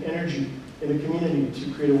entrepreneurship and energy in a community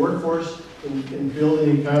to create a workforce and build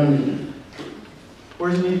an economy.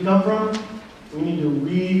 Where does it need to come from? We need to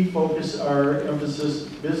refocus our emphasis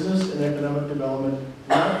business and economic development,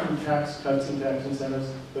 not from tax cuts and tax incentives,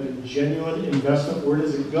 but a genuine investment. Where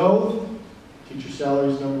does it go? Teacher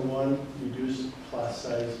salaries, number one. Reduce class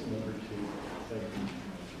size, number two. Thank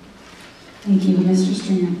you. Thank you. Mr.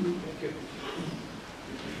 Stringer. Thank you.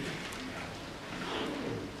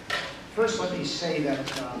 First, let me say that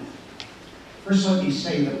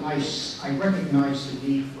I recognize the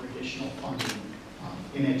need for additional funding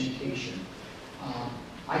in education.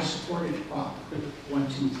 I supported Prop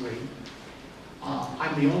 123.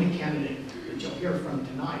 I'm the only candidate that you'll hear from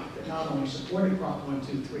tonight that not only supported Prop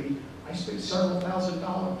 123, I spent several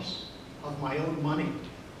 $1,000s of my own money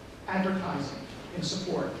advertising in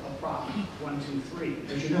support of Prop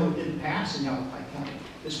 123. As you know, it didn't pass in Yavapai County.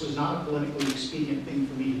 This was not a politically expedient thing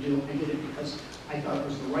for me to do. I did it because I thought it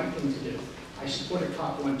was the right thing to do. I supported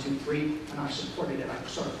Prop 123, and I supported it. I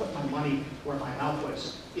sort of put my money where my mouth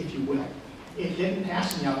was, if you will. It didn't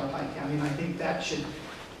pass in Yavapai County, and I think that should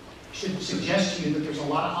suggest to you that there's a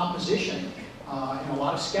lot of opposition and a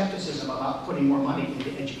lot of skepticism about putting more money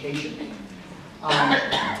into education.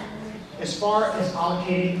 As far as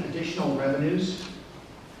allocating additional revenues,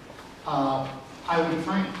 I will be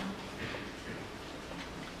frank.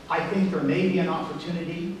 I think there may be an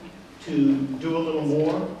opportunity to do a little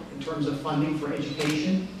more in terms of funding for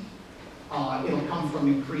education. It'll come from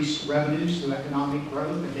increased revenues through economic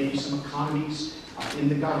growth and maybe some economies in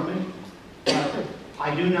the government. But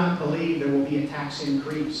I do not believe there will be a tax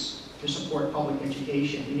increase to support public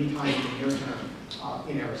education anytime in the near term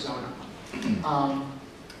in Arizona.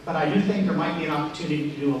 But I do think there might be an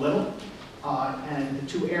opportunity to do a little. And the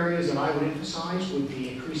two areas that I would emphasize would be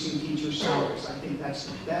increasing teacher salaries. I think that's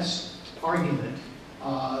the best argument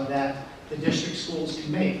that the district schools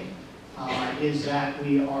can make, is that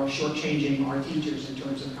we are shortchanging our teachers in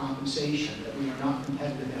terms of compensation, that we are not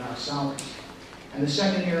competitive in our salaries. And the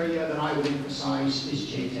second area that I would emphasize is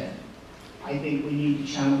JTED. I think we need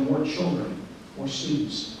to channel more children, more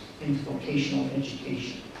students, into vocational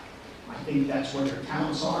education. I think that's where their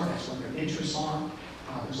talents are, that's where their interests are.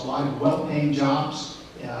 There's a lot of well-paying jobs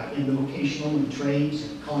in the vocational and trades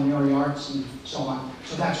and culinary arts and so on.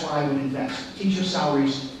 So that's where I would invest. Teacher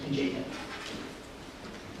salaries and JTED.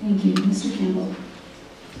 Thank you. Mr. Campbell.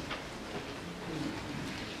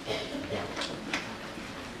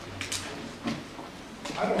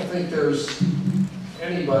 I don't think there's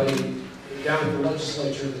anybody down in the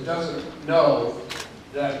legislature that doesn't know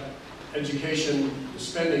that education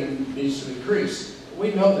spending needs to increase.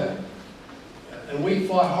 We know that. And we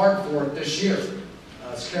fought hard for it this year.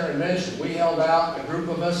 As Karen mentioned, we held out, a group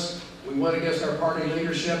of us, we went against our party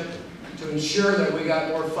leadership to ensure that we got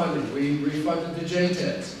more funding. We refunded the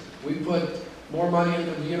JTEDs. We put more money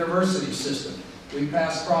into the university system. We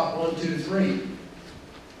passed Prop 123.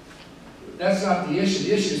 That's not the issue.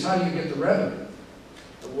 The issue is how do you get the revenue.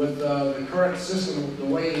 With the current system, the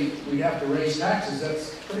way we have to raise taxes,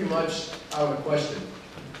 that's pretty much out of the question.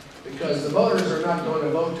 Because the voters are not going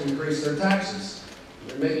to vote to increase their taxes.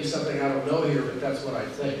 There may be something I don't know here, but that's what I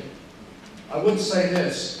think. I would say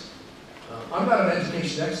this. I'm not an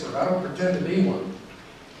education expert. I don't pretend to be one.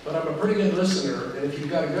 But I'm a pretty good listener, and if you've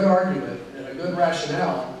got a good argument and a good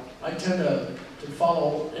rationale, I tend to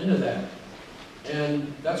follow into that.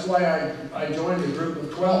 And that's why I joined the group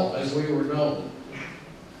of 12, as we were known.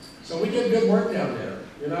 So we did good work down there.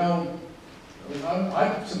 You know,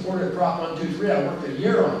 I supported Prop 123. I worked a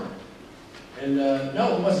year on it. And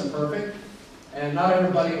no, it wasn't perfect. And not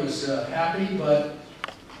everybody was happy, but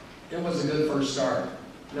it was a good first start.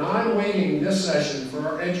 Now I'm waiting this session for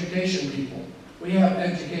our education people. We have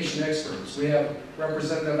education experts. We have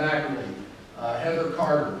Representative Ackerley, Heather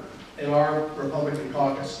Carter, in our Republican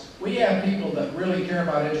caucus. We have people that really care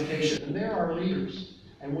about education, and they're our leaders.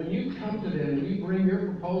 And when you come to them and you bring your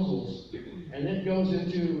proposals, and it goes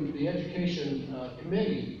into the education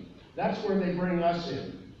committee, that's where they bring us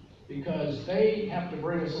in. Because they have to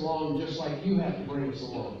bring us along just like you have to bring us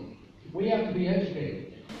along. We have to be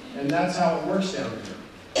educated. And that's how it works down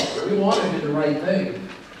there. We want to do the right thing.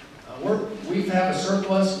 We have a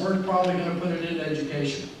surplus. We're probably going to put it into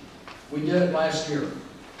education. We did it last year.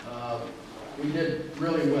 We did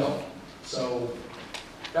really well. So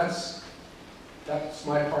that's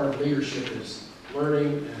my part of leadership, is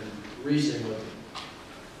learning and reasoning with them.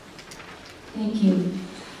 Thank you.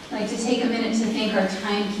 I'd like to take a minute to thank our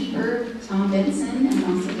timekeeper, Tom Benson, and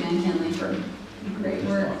also Dan Henley for the great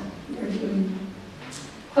work they're doing.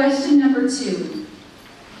 Question number 2.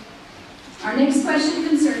 Our next question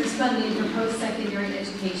concerns funding for post-secondary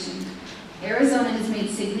education. Arizona has made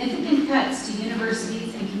significant cuts to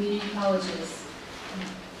universities and community colleges.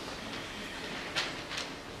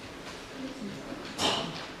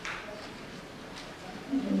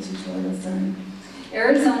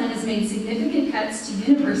 Arizona has made significant cuts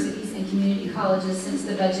to universities and community colleges since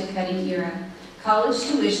the budget-cutting era. College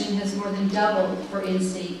tuition has more than doubled for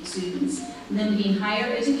in-state students, limiting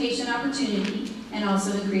higher education opportunity and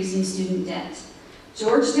also increasing student debt.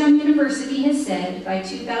 Georgetown University has said by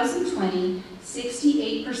 2020,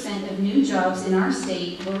 68% of new jobs in our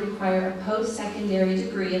state will require a post-secondary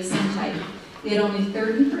degree of some type. Yet only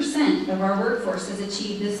 30% of our workforce has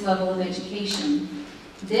achieved this level of education.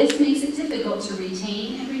 This makes it difficult to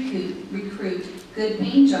retain and recruit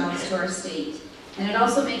good-paying jobs to our state. And it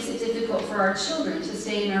also makes it difficult for our children to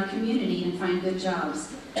stay in our community and find good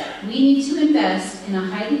jobs. We need to invest in a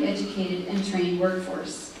highly educated and trained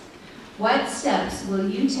workforce. What steps will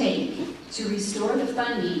you take to restore the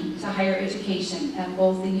funding to higher education at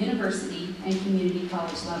both the university and community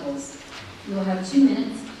college levels? You will have 2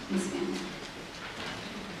 minutes, Ms. Vann.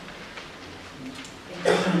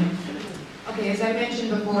 Okay, as I mentioned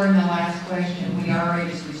before in the last question, we already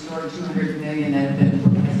just restored $200 million that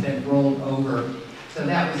has been rolled over. So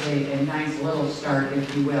that was a nice little start,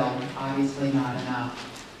 if you will. Obviously not enough.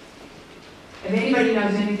 If anybody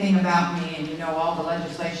knows anything about me and you know all the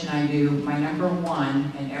legislation I do, my number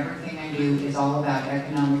one and everything I do is all about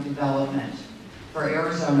economic development for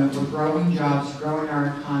Arizona, for growing jobs, growing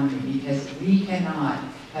our economy, because we cannot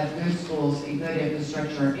have good schools, a good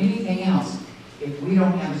infrastructure, or anything else if we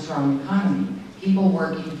don't have a strong economy. People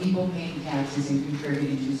working, people paying taxes and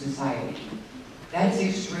contributing to society. That is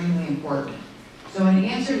extremely important. So in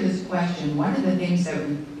answer to this question, one of the things that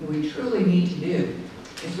we truly need to do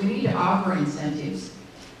is we need to offer incentives.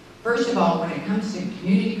 First of all, when it comes to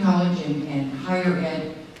community college and higher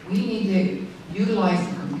ed, we need to utilize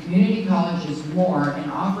community colleges more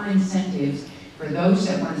and offer incentives for those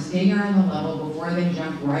that want to stay here on the level before they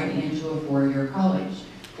jump right into a four-year college.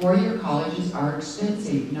 Four-year colleges are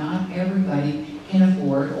expensive. Not everybody can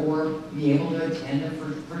afford or be able to attend a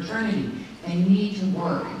fraternity. They need to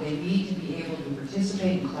work. They need to be able to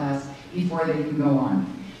participate in class before they can go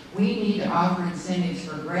on. We need to offer incentives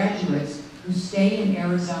for graduates who stay in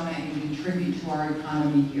Arizona and contribute to our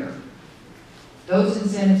economy here. Those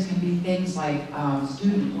incentives can be things like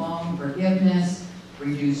student loan forgiveness,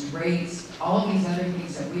 reduced rates, all of these other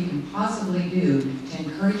things that we can possibly do to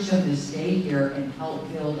encourage them to stay here and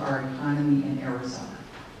help build our economy in Arizona.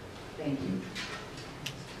 Thank you.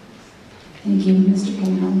 Thank you, Mr.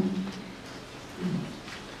 Campbell.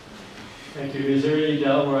 Thank you. Is there any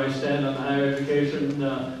doubt where I stand on higher education?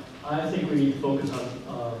 I think we need to focus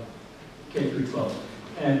on K through 12.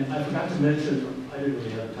 And I forgot to mention, I didn't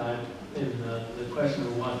really have time in the question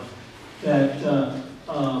number 1, that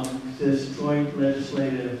this joint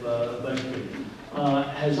legislative budget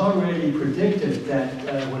has already predicted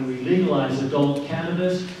that when we legalize adult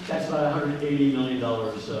cannabis, that's about $180 million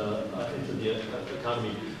into the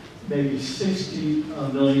economy. Maybe 60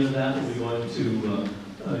 million of that will be going to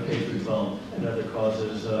K through 12 and other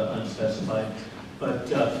causes unspecified.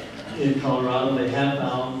 But in Colorado, they have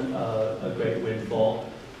found a great windfall.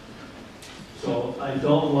 So I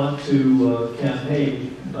don't want to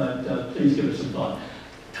campaign, but please give it some thought.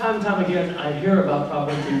 Time and time again, I hear about Prop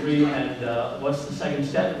 123 and what's the second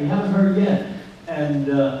step? We haven't heard yet. And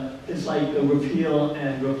it's like a repeal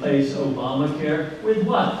and replace Obamacare with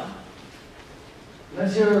what?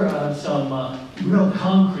 Let's hear some real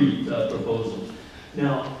concrete proposals.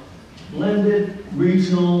 Now, blended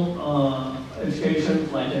regional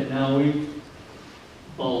education like at Nowie,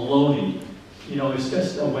 baloney. You know, it's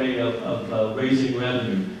just a way of raising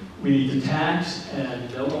revenue. We need to tax, and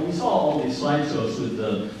when we saw all these slideshows with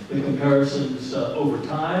the comparisons over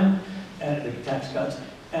time, and the tax cuts,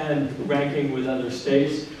 and ranking with other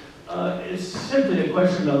states, it's simply a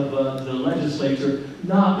question of the legislature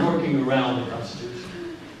not working around the Constitution.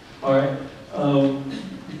 All right?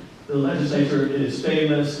 The legislature is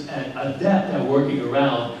famous and adept at working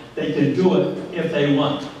around. They can do it if they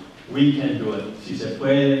want. We can do it. Si se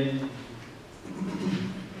puede.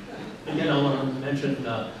 Again, I want to mention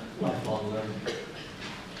lifelong learning.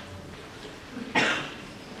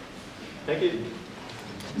 Thank you.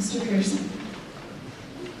 Mr. Pearson.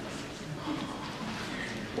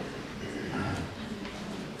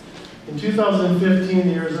 In 2015,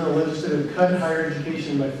 the Arizona legislature cut higher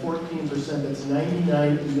education by 14%. That's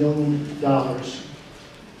 $99 million.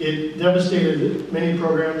 It devastated many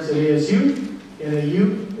programs at ASU, NAU,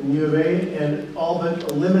 and U of A, and all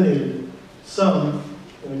but eliminated some,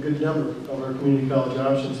 and a good number, of our community college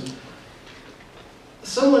options.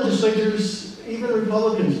 Some legislators, even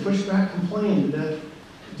Republicans, pushed back, complained that,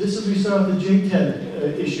 just as we saw with the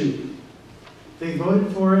JTED issue, they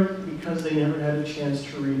voted for it because they never had a chance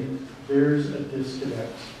to read it. There's a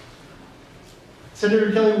disconnect.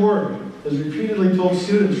 Senator Kelly Ward has repeatedly told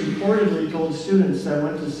students, reportedly told students that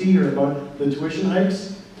went to see her about the tuition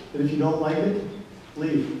hikes, that if you don't like it,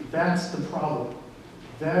 leave. That's the problem.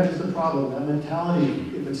 That is the problem, that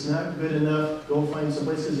mentality. If it's not good enough, go find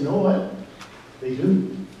someplace. Because you know what? They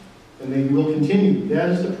do. And they will continue. That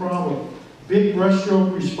is the problem. Big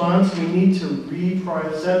brushstroke response, we need to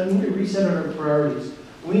reset our priorities.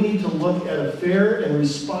 We need to look at a fair and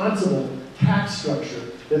responsible tax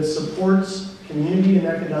structure that supports community and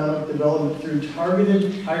economic development through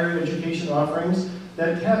targeted higher education offerings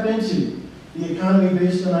that tap into the economy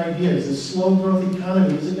based on ideas. The slow growth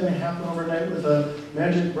economy isn't going to happen overnight with a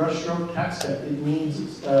magic brushstroke tax cut. It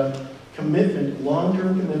needs commitment,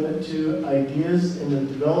 long-term commitment to ideas and the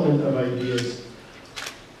development of ideas.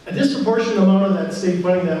 A disproportionate amount of that state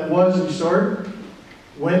funding that was restored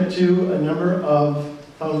went to a number of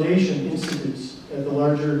foundation institutes at the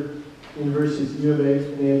larger universities, U of A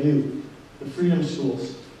and AMU, the freedom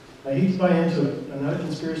schools. I hate to buy into it. I'm not a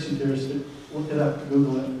conspiracy theorist, but look it up,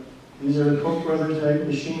 Google it. These are Koch brothers type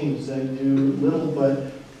machines that do little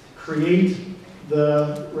but create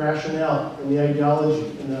the rationale and the ideology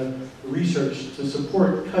and the research to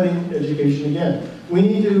support cutting education again. We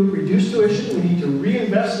need to reduce tuition. We need to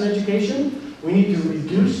reinvest in education. We need to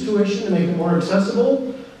reduce tuition to make it more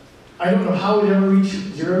accessible. I don't know how we'd ever reach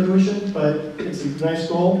zero tuition, but it's a nice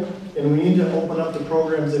goal, and we need to open up the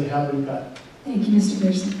programs that have been cut. Thank you, Mr.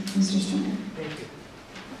 Pearson. Mr. Stringer. Thank you.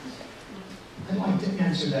 I'd like to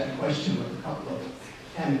answer that question with a couple of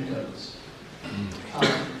anecdotes.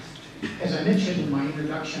 As I mentioned in my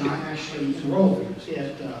introduction, I'm actually enrolled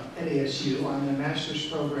at ASU. I'm in a master's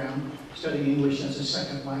program studying English as a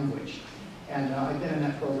second language. And I've been in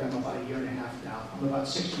that program about a year and a half now. I'm about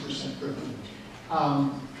 60% through.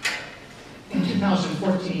 In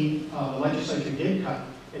 2014, the legislature did cut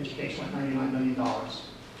education, like $99 million.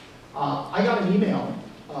 I got an email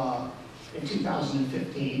in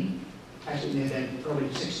 2015, actually it may have been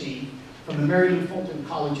early 16, from the Mary Lou Fulton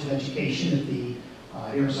College of Education at the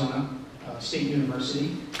Arizona State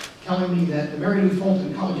University, telling me that the Mary Lou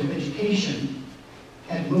Fulton College of Education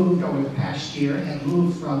had moved over the past year, had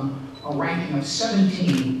moved from a ranking of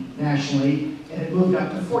 17 nationally, and had moved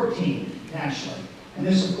up to 14 nationally. And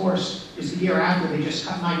this, of course, is the year after they just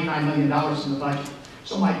cut $99 million in the budget.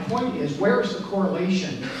 So my point is, where is the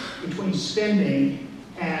correlation between spending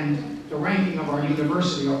and the ranking of our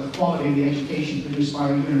university or the quality of the education produced by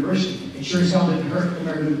our university? It sure as hell didn't hurt the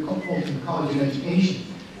Mary Lou Fulton College of Education.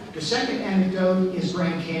 The second anecdote is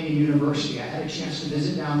Grand Canyon University. I had a chance to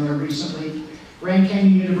visit down there recently. Grand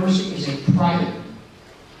Canyon University is a private,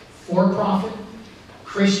 for-profit,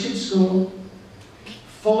 Christian school,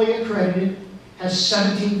 fully accredited, has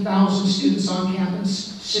 17,000 students on campus,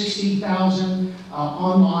 60,000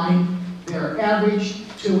 online. Their average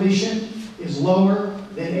tuition is lower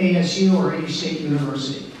than ASU or any state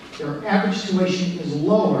university. Their average tuition is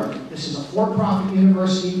lower. This is a for-profit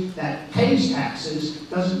university that pays taxes,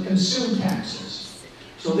 doesn't consume taxes.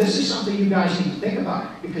 So this is something you guys need to think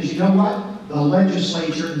about, because you know what? The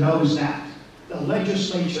legislature knows that. The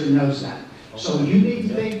legislature knows that. So you need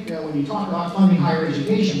to think, when you talk about funding higher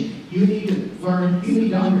education, you need to learn, you need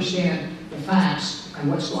to understand the facts and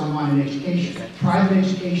what's going on in education. Private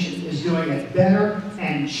education is doing it better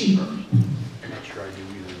and cheaper. That's right.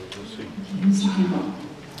 Mr. Campbell.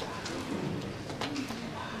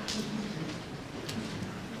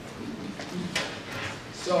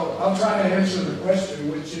 So I'll try to answer the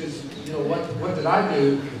question, which is, you know, what did I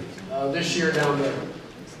do this year down there?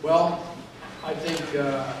 Well, I think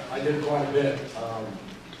I did quite a bit.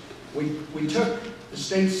 We took the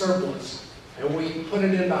state surplus and we put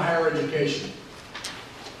it into higher education.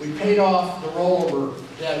 We paid off the rollover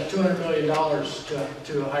debt of $200 million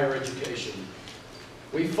to higher education.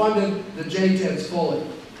 We funded the JTEDs fully.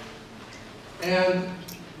 And,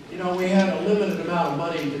 you know, we had a limited amount of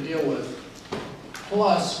money to deal with.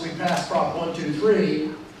 Plus, we passed Prop 123,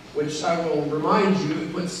 which I will remind you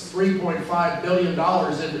puts $3.5 billion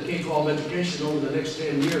into K-12 education over the next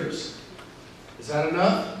 10 years. Is that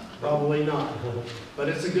enough? Probably not. But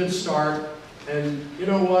it's a good start. And you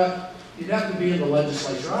know what? You'd have to be in the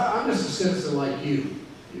legislature. I'm just a citizen like you.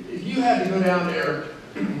 If you had to go down there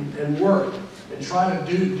and work and try to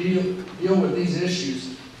deal with these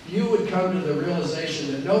issues, you would come to the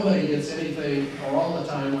realization that nobody gets anything or all the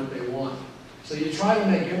time what they want. So you try to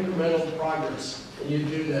make incremental progress, and you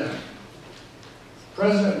do that.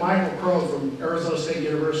 President Michael Crow from Arizona State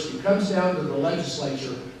University comes down to the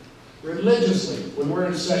legislature religiously when we're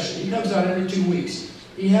in session. He comes out every 2 weeks.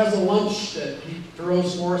 He has a lunch that he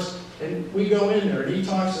throws for us, and we go in there, and he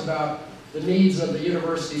talks about the needs of the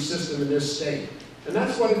university system in this state. And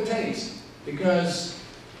that's what it takes, because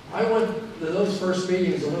I went to those first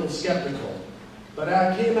meetings a little skeptical, but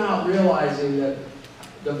I came out realizing that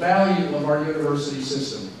the value of our university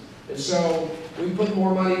system. And so we put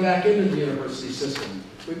more money back into the university system.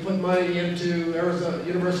 We put money into Arizona,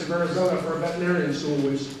 University of Arizona for a veterinarian school,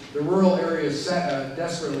 which the rural areas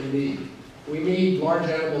desperately need. We need large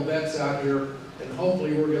animal vets out here, and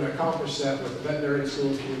hopefully we're going to accomplish that with the veterinarian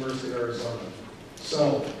schools at the University of Arizona.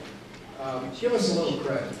 So give us a little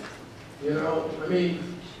credit. You know, I mean,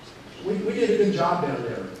 we did a good job down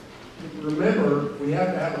there. Remember, we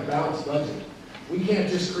have to have a balanced budget. We can't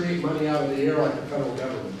just create money out of the air like the federal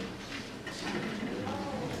government.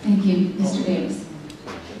 Thank you. Mr. Davis.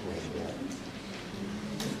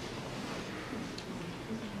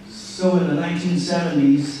 So in the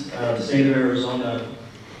 1970s, the state of Arizona,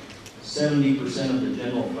 70% of the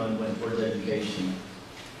general fund went towards education.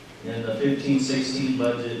 In the 15-16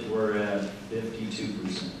 budget, we're at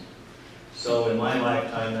 52%. So in my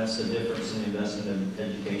lifetime, that's the difference in the investment in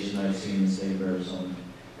education I've seen in the state of Arizona.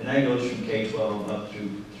 And that goes from K-12 up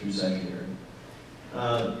through secondary.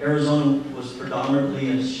 Arizona was predominantly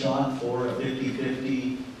in shot for a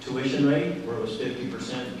 50-50 tuition rate, where it was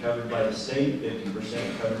 50% covered by the state,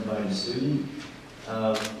 50% covered by the student.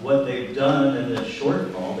 What they've done in the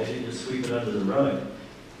shortfall, they didn't just sweep it under the rug.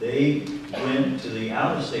 They went to the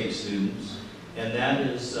out-of-state students, and that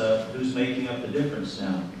is who's making up the difference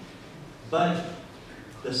now. But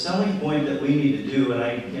the selling point that we need to do, and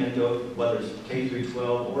I can't go whether it's K through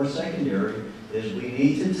 12 or secondary, is we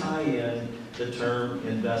need to tie in the term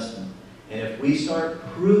investment. And if we start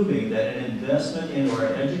proving that an investment into our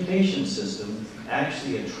education system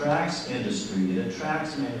actually attracts industry, it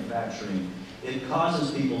attracts manufacturing, it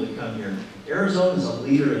causes people to come here. Arizona is a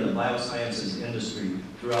leader in the biosciences industry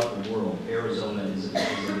throughout the world. Arizona is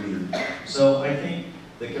a leader. So I think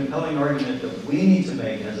the compelling argument that we need to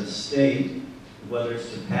make as a state, whether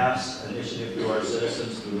it's to pass an initiative through our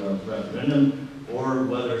citizens through a referendum, or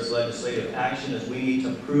whether it's legislative action, is we need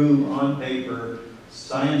to prove on paper,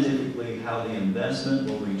 scientifically, how the investment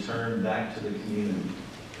will return back to the community.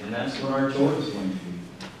 And that's what our tour is going to be.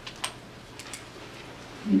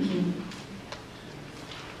 Thank you.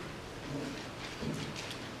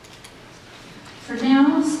 For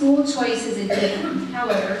now, school choice is a given.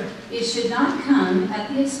 However, it should not come at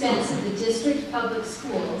the expense of the district public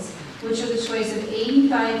schools, which are the choice of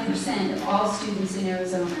 85% of all students in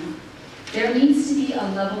Arizona. There needs to be a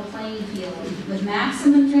level playing field with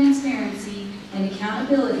maximum transparency and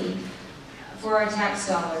accountability for our tax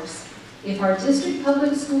dollars. If our district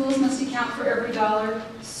public schools must account for every dollar,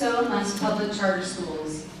 so must public charter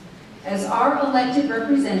schools. As our elected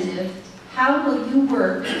representative, how will you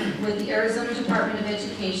work with the Arizona Department of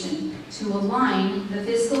Education to align the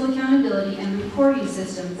fiscal accountability and reporting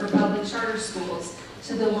system for public charter schools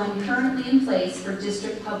to the one currently in place for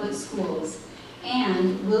district public schools?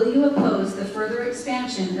 And will you oppose the further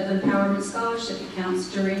expansion of empowerment scholarship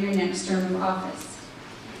accounts during your next term of office?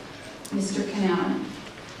 Mr. Canal.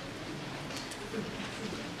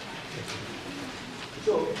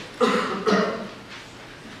 So,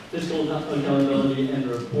 fiscal accountability and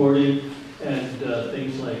reporting and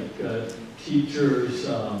things like teachers'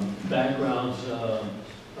 backgrounds,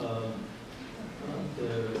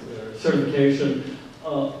 their certification,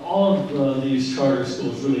 all of these charter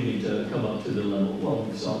schools really need to come up to the level, well,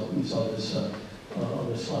 we saw this on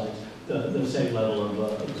the slides, the same level of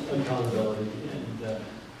accountability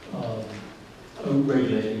and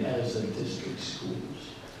regulating as the district schools.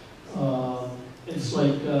 It's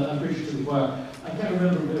like, I'm preaching to the choir. I can't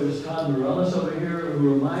remember if it was Todd Morellis over here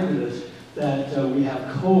who reminded us that we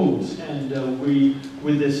have codes, and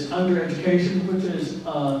with this undereducation, which is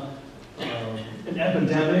an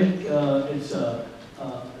epidemic,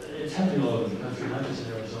 it's happening all over the country, not just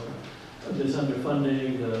in Arizona. This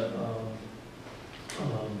underfunding, the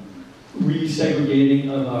resegregating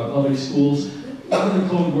of our public schools. One of the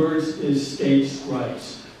code words is states'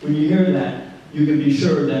 rights. When you hear that, you can be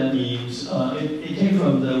sure that means, it came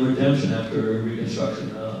from the redemption after Reconstruction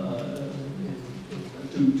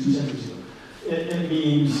two centuries ago. It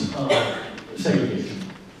means segregation.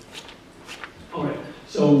 All right,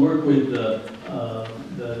 so work with the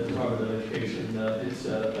Department of Education. It's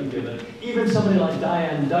a given. Even somebody like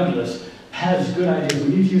Diane Douglas has good ideas.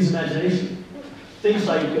 We need to use imagination. Things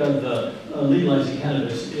like the legalizing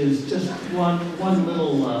cannabis is just one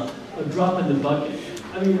little drop in the bucket.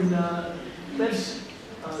 I mean, let's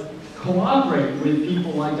cooperate with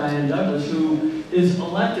people like Diane Douglas, who is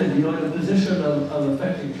elected, in a position of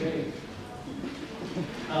affecting change.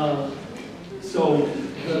 So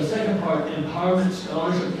the second part, empowerment,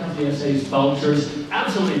 scholarship, county essays, vouchers,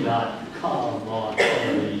 absolutely not. Come on,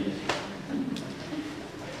 please.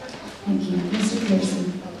 Thank you. Mr. Pearson.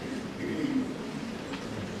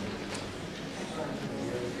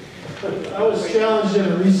 I was challenged in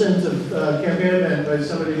a recent campaign event by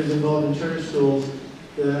somebody who's involved in charter schools.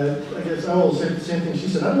 I guess I will say the same thing. She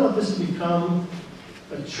said, I don't want this to become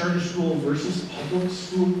a charter school versus public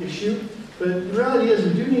school issue. But the reality is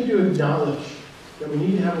we do need to acknowledge that we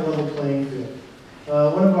need to have a level playing field.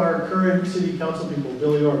 One of our current city council people,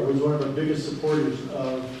 Billy Orr, was one of our biggest supporters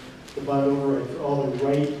of the bond override for all the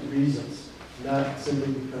right reasons. Not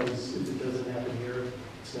simply because if it doesn't happen here,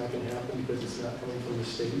 it's not going to happen because it's not coming from the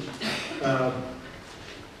state.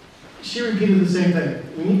 She repeated the same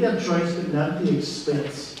thing. We need to have choice, but not at the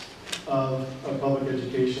expense of our public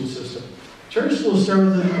education system. Charter schools start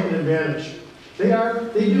with an advantage. They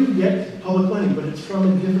do get public money, but it's from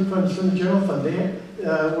a different fund, it's from the general fund.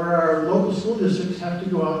 Where our local school districts have to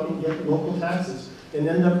go out and get local taxes and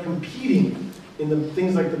end up competing in the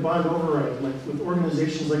things like the bond override, like with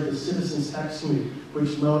organizations like the Citizens Tax Committee,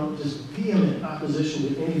 which mount just vehement opposition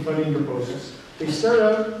to any funding proposals. They start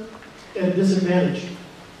out at a disadvantage.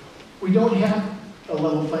 We don't have a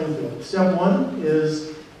level playing field. Step one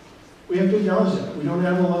is we have to acknowledge that. We don't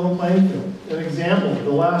have a level playing field. An example, the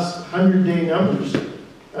last 100-day numbers,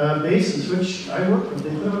 basis, which I work with, they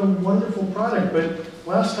put out a wonderful product, but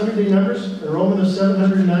last 100-day numbers, enrollment of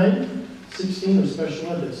 709, 16 of special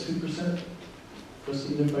ed, that's 2%. Plus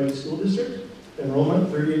the Unified School District, enrollment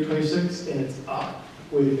 3826, and it's up.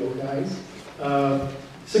 Way to go, guys.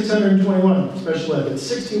 621 special ed, that's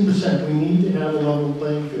 16%. We need to have a level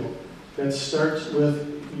playing field. That starts with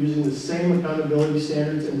using the same accountability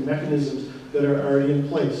standards and mechanisms that are already in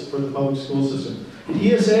place for the public school system. The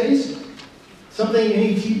ESAs, something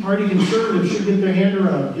any Tea Party conservative should get their hand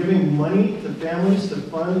around, giving money to families to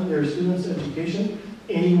fund their students' education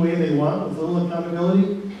any way they want with little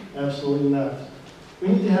accountability? Absolutely not. We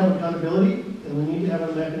need to have accountability, and we need to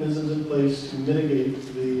have mechanisms in place to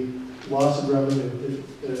mitigate the loss of revenue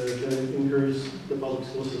that incurs the public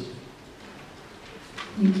school system.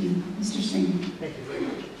 Thank you. Mr. Stringer. Thank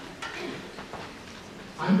you.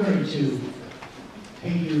 I'm going to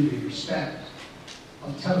pay you the respect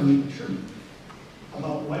of telling you the truth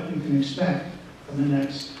about what you can expect from the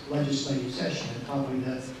next legislative session and probably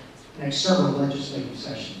the next several legislative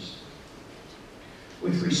sessions.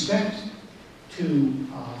 With respect to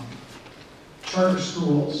charter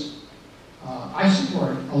schools, I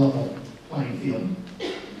support a level playing field.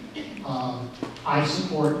 I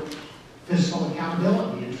support fiscal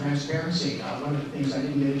accountability and transparency. One of the things I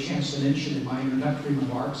didn't get a chance to mention in my introductory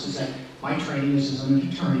remarks is that my training is as an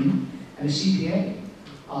attorney and a CPA.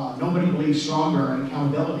 Nobody believes stronger in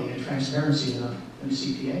accountability and transparency than a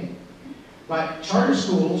CPA. But charter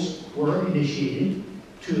schools were initiated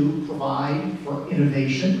to provide for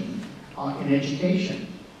innovation in education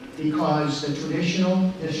because the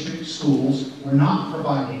traditional district schools were not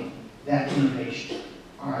providing that innovation.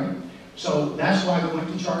 All right? So that's why we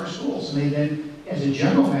went to charter schools, and they've been, as a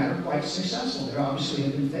general matter, quite successful. There obviously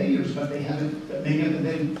have been failures, but many of them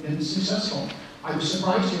have been successful. I was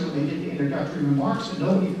surprised here when they did the introductory remarks that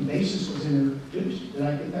nobody from BASIS was introduced. Did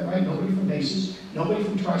I get that right? Nobody from BASIS, nobody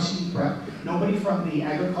from Tri-City Prep, nobody from the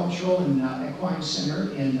Agricultural and Equine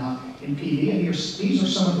Center in in PD, and these are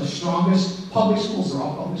some of the strongest public schools. They're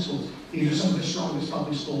all public schools. These are some of the strongest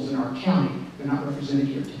public schools in our county. They're not represented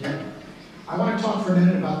here today. I want to talk for a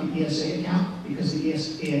minute about the ESA account, because the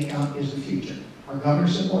ESA account is the future. Our governor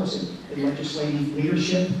supports it, the legislative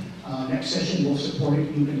leadership. Next session will support it.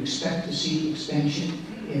 You can expect to see expansion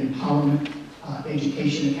in empowerment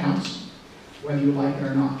education accounts, whether you like it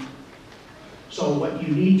or not. So what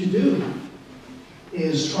you need to do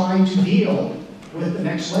is try to deal with the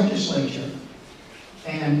next legislature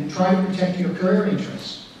and try to protect your career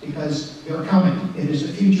interests, because they're coming. It is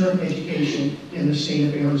the future of education in the state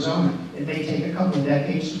of Arizona. It may take a couple of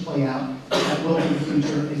decades to play out, but that will be the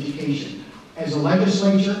future of education. As a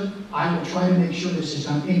legislature, I will try to make sure this is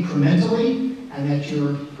done incrementally and that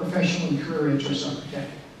your professional and career interests are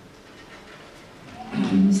protected.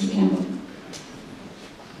 Mr. Campbell.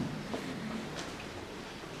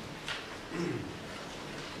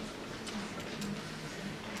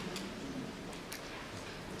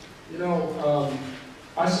 You know,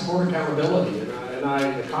 I support accountability,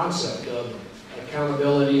 and the concept of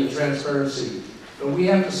accountability and transparency. But we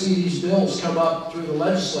have to see these bills come up through the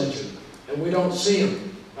legislature, and we don't see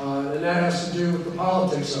them. And that has to do with the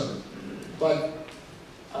politics of it. But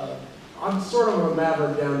I'm sort of a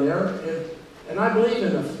maverick down there, and I believe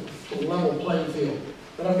in a level playing field.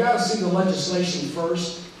 But I've got to see the legislation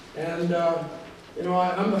first. And, you know,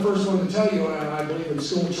 I'm the first one to tell you I believe in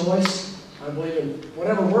school choice. I believe in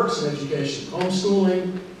whatever works in education.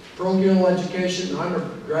 Homeschooling, parochial education. I'm a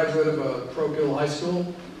graduate of a parochial high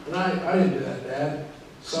school, and I didn't do that, Dad.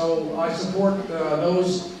 So I support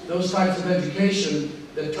those types of education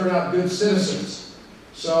that turn out good citizens.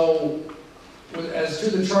 So as to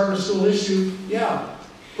the charter school issue, yeah,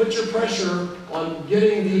 put your pressure on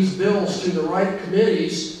getting these bills to the right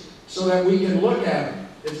committees so that we can look at them.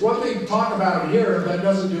 It's one thing to talk about them here, but it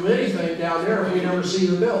doesn't do anything down there if we never see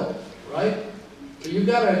the bill, right? So you've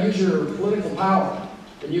got to use your political power,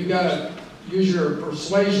 and you've got to use your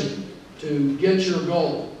persuasion to get your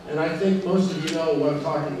goal. And I think most of you know what I'm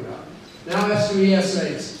talking about. Now as to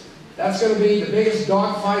ESAs. That's going to be the biggest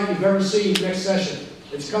dogfight you've ever seen next session.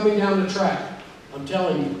 It's coming down the track, I'm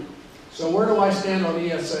telling you. So where do I stand on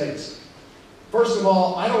ESAs? First of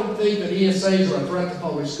all, I don't think that ESAs are a threat to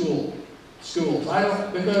public schools.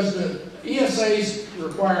 Because the ESAs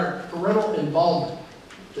require parental involvement.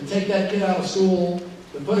 To take that kid out of school,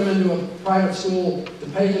 to put him into a private school, to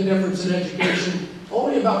pay the difference in education.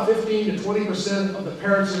 Only about 15 to 20% of the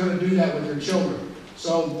parents are going to do that with their children.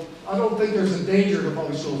 So I don't think there's a danger to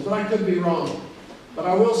public schools, but I could be wrong. But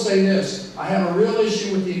I will say this, I have a real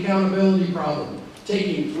issue with the accountability problem.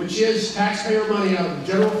 Which is taxpayer money out of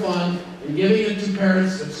the general fund and giving it to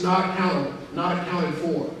parents that's not accountable, not accounted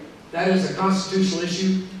for. That is a constitutional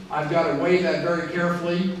issue. I've got to weigh that very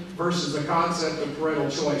carefully versus the concept of parental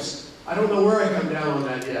choice. I don't know where I come down on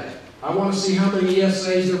that yet. I want to see how many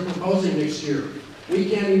ESAs they're proposing next year. We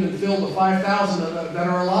can't even fill the 5,000 that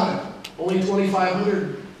are allotted. Only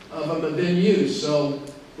 2,500 of them have been used. So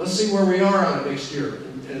let's see where we are on it next year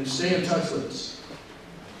and stay in touch with us.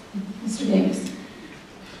 Mr. Davis.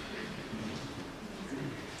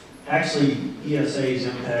 Actually, ESA's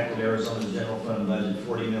impacted Arizona's general fund budget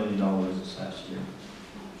 $40 million this past year.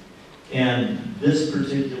 And this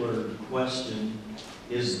particular question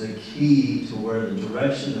is the key to where the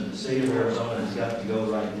direction that the state of Arizona has got to go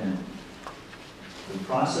right now. The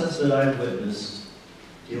process that I've witnessed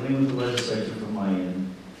dealing with the legislature from my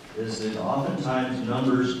end is that oftentimes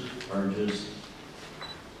numbers are just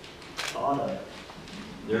thought up.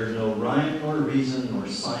 There's no rhyme nor reason nor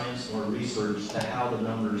science nor research to how the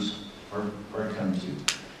numbers are come to.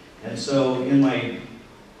 And so in my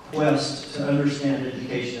quest to understand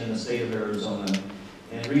education in the state of Arizona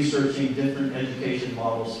and researching different education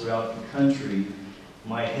models throughout the country,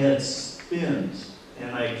 my head spins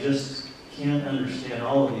and I just can't understand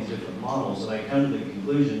all of these different models. And I come to the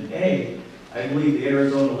conclusion, A, I believe the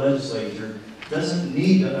Arizona legislature doesn't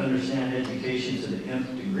need to understand education to the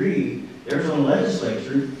nth degree. The Arizona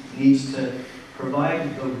legislature needs to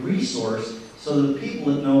provide the resource so that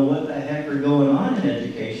people that know what the heck are going on in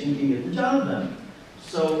education can get the job done.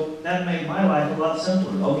 So that made my life a lot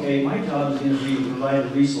simpler. Okay, my job is going to be to provide the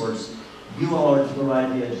resource. You all are to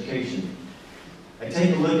provide the education. I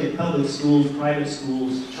take a look at public schools, private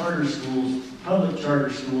schools, charter schools, public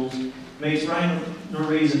charter schools, makes rhyme nor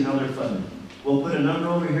reason how they're funded. We'll put a number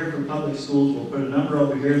over here for public schools, we'll put a number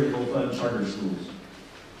over here that will fund charter schools.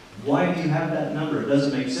 Why do you have that number? It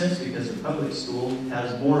doesn't make sense because the public school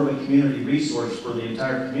has more of a community resource for the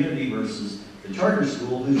entire community versus the charter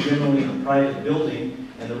school, who's generally in a private building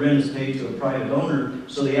and the rent is paid to a private owner,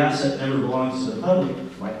 so the asset never belongs to the public,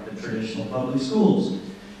 like the traditional public schools.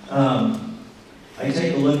 I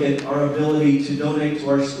take a look at our ability to donate to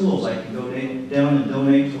our schools. I can go down and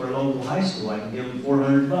donate to our local high school. I can give them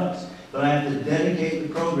 $400. But I have to dedicate the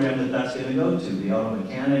program that that's going to go to, the auto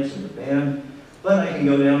mechanics or the band. But I can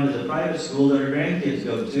go down to the private school that our grandkids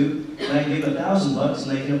go to, and I can give $1,000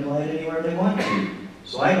 and they can apply it anywhere they want to.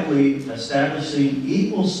 So I believe establishing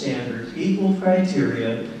equal standards, equal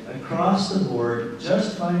criteria across the board,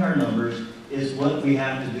 justifying our numbers, is what we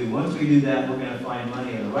have to do. Once we do that, we're going to find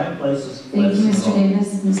money in the right places. Thank you, Mr.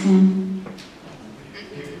 Davis. Ms. Mann.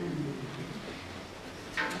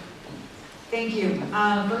 Thank you.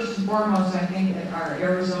 First and foremost, I think that our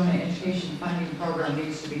Arizona education funding program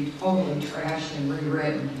needs to be totally trashed and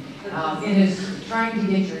rewritten. It is trying to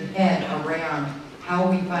get your head around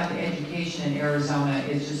how we fund education in Arizona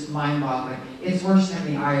is just mind-boggling. It's worse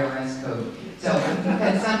than the IRS code. So I think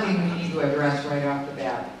that's something we need to address right off the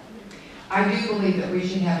bat. I do believe that we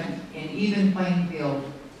should have an even playing field,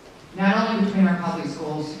 not only between our public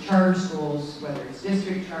schools, charter schools, whether it's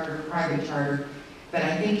district charter, private charter, but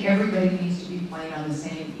I think everybody needs to be playing on the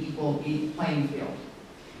same equal playing field.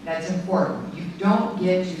 That's important. You don't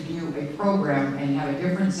get to do a program and have a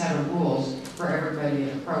different set of rules for everybody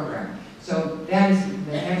in the program. So that is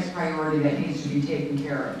the next priority that needs to be taken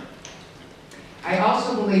care of. I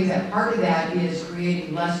also believe that part of that is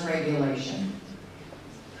creating less regulation.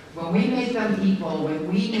 When we make them equal, when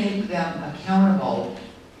we make them accountable,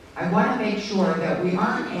 I want to make sure that we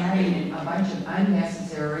aren't adding in a bunch of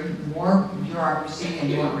unnecessary, more bureaucracy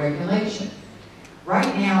and more regulation.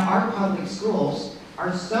 Right now, our public schools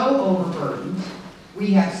are so overburdened.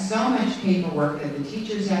 We have so much paperwork that the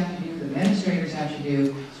teachers have to do, the administrators have to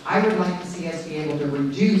do. I would like to see us be able to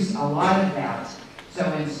reduce a lot of that.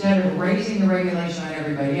 So instead of raising the regulation on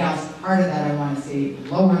everybody else, part of that I want to see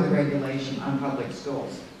lower the regulation on public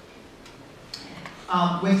schools.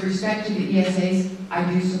 With respect to the ESAs, I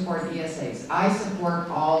do support ESAs. I support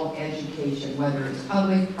all education, whether it's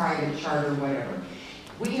public, private, charter, whatever.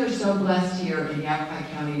 We are so blessed here in Yavapai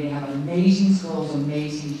County to have amazing schools,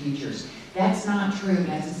 amazing teachers. That's not true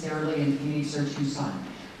necessarily in Phoenix or Tucson.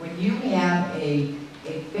 When you have a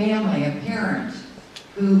family, a parent,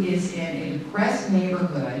 who is in a depressed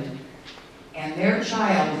neighborhood and their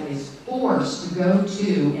child is forced to go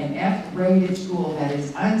to an F-rated school that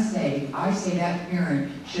is unsafe, I say that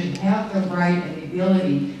parent should have the right and the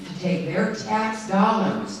ability to take their tax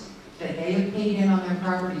dollars that they have paid in on their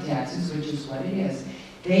property taxes, which is what it is.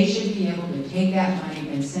 They should be able to take that money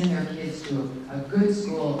and send their kids to a good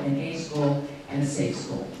school, an A school, and a safe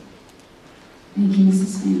school. Thank you,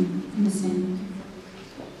 Mrs. Mann. Ms. Mann.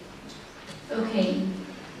 Okay.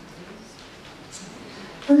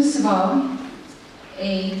 First of all,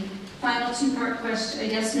 a final two-part question, a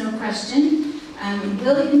yes/no question.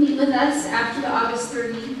 Will you meet with us after the August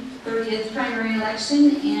 30th primary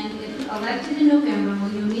election? And if elected in November,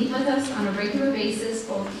 will you meet with us on a regular basis,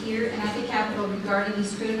 both here and at the Capitol, regarding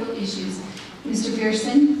these critical issues? Mr.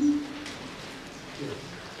 Pearson?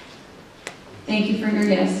 Thank you for your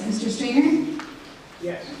yes. Mr. Stringer?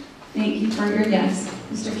 Yes. Thank you for your yes.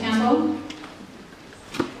 Mr. Campbell?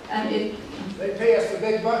 They pay us the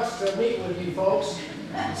big bucks to meet with you folks,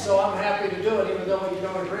 so I'm happy to do it, even though you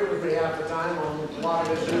don't agree with me half the time on a lot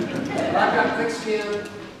of issues. But I've got thick skin,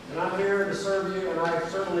 and I'm here to serve you, and I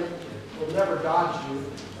certainly will never dodge you,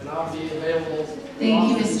 and I'll be available. Thank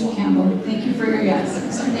you, Mr. Campbell. Thank you for your yes.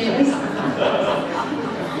 Mr. Davis?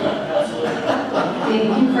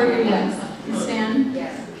 Thank you for your yes. Ms. Stan?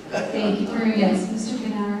 Yes. Thank you for your yes. Mr.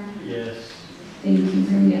 Goodhour? Yes. Thank you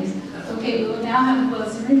for your yes. Okay, we will now have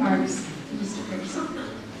closing remarks. Mr. Pearson.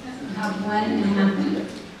 We have 1.5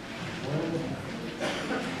 minutes.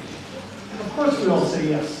 Of course we all say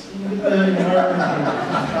yes.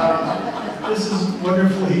 This is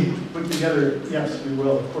wonderfully put together. Yes, we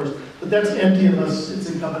will, of course. But that's empty unless it's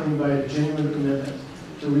accompanied by a genuine commitment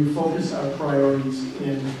to refocus our priorities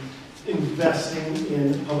in investing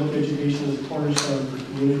in public education as a cornerstone for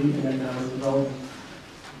community and economic development.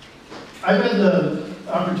 I've had the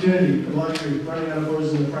opportunity, the luxury, running out of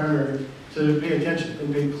voters in the primary, to pay attention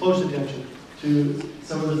and pay close attention to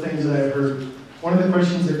some of the things that I've heard. One of the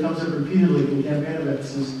questions that comes up repeatedly in campaign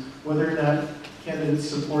events is whether or not candidates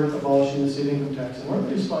support abolishing the state income tax. And one of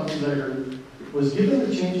the responses I heard was, given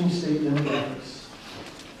the changing state demographics,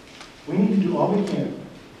 we need to do all we can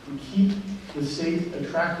to keep the state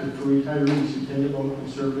attractive for retirees who tend to vote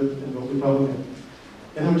conservative and vote Republican.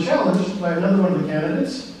 And they were challenged by another one of the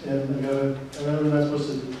candidates, and I know we're not supposed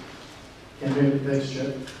to campaign, thanks,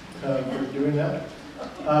 Chip, for doing that.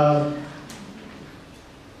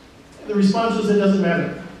 The response was, it doesn't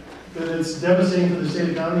matter. That it's devastating for the state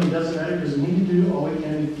economy, it doesn't matter because we need to do all we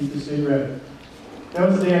can to keep the state ready. That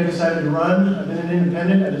was the day I decided to run. I've been an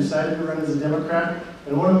independent. I decided to run as a Democrat.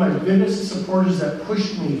 And one of my biggest supporters that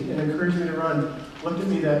pushed me and encouraged me to run looked at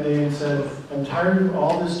me that day and said, I'm tired of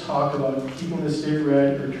all this talk about keeping the state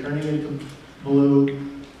red or turning it to blue.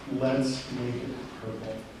 Let's make it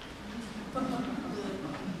purple.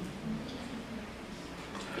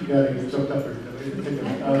 You gotta get choked up here.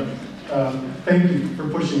 Thank you for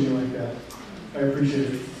pushing me like that. I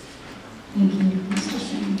appreciate it. Thank you. Mr.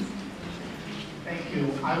 Singh. Thank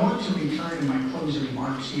you. I want to return in my closing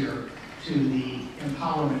remarks here to the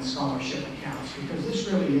empowerment scholarship accounts, because this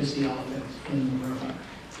really is the elephant in the room.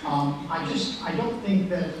 I don't think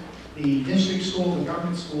that the district school, the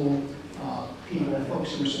government school people,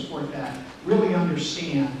 folks who support that, really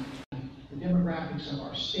understand the demographics of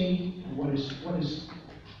our state and what is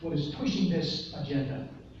pushing this agenda.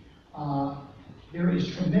 There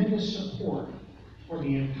is tremendous support for the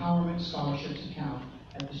empowerment scholarships account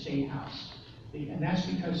at the State House. And that's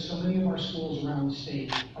because so many of our schools around the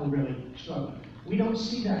state are really struggling. We don't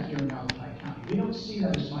see that here in Yavapai County. We don't see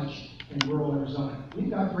that as much in rural Arizona. We've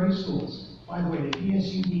got great schools. By the way, the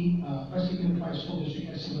PSUD, Prescott Unified School District,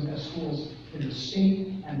 has some of the best schools in the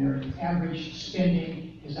state, and their average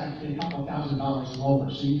spending is actually a couple $1,000s lower.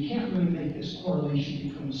 So you can't really make this correlation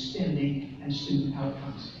between spending and student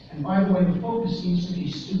outcomes. And by the way, the focus needs to be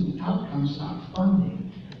student outcomes, not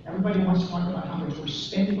funding. Everybody wants to talk about how much we're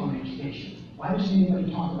spending on education. Why doesn't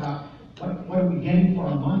anybody talk about what are we getting for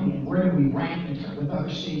our money and where do we rank with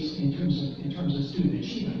other states in terms of student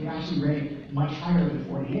achievement? We actually rank much higher than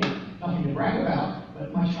 48. Nothing to brag about,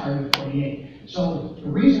 but much higher than 48. So the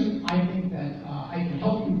reason I think that I can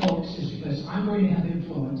help you folks is because I'm going to have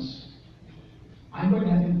influence. I'm going to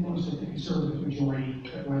have influence with the conservative majority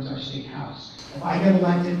that runs our state house. If I get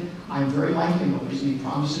elected, I'm very likely, nobody's any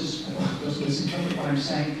promises, I don't just listen to what I'm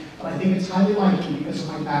saying, but I think it's highly likely because of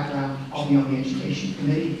my background, I'll be on the education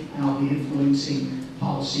committee and I'll be influencing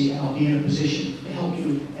policy and I'll be in a position to help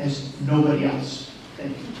you as nobody else.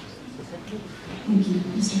 Thank you. Thank you.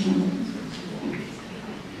 Mr. Campbell.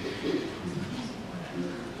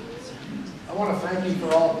 I want to thank you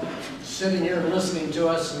for all sitting here and listening to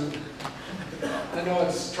us, and I know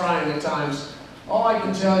it's trying at times. All I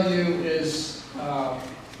can tell you is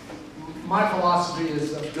my philosophy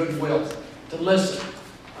is of goodwill, to listen.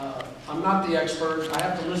 I'm not the expert. I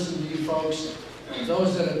have to listen to you folks.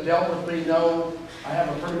 Those that have dealt with me know I have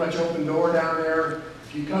a pretty much open door down there.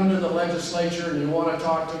 If you come to the legislature and you want to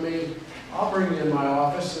talk to me, I'll bring you in my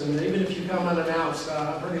office, and even if you come unannounced,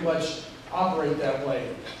 I pretty much operate that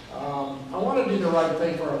way. I want to do the right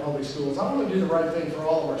thing for our public schools. I want to do the right thing for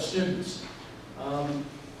all of our students.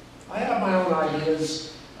 I have my own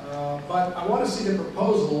ideas, but I want to see the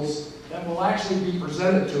proposals that will actually be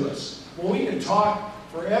presented to us. Well, we can talk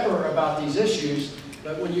forever about these issues,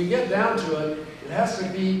 but when you get down to it, it has to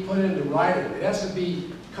be put into writing. It has to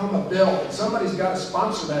become a bill, and somebody's got to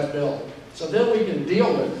sponsor that bill, so then we can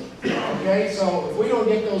deal with it. Okay, so if we don't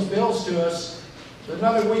get those bills to us, there's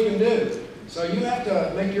nothing we can do. So you have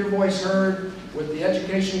to make your voice heard with the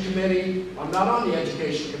Education Committee. I'm not on the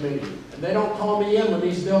Education Committee, and they don't call me in when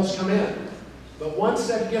these bills come in. But once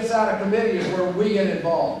that gets out of committee is where we get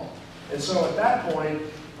involved. And so at that point,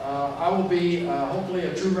 I will be hopefully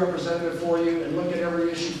a true representative for you and look at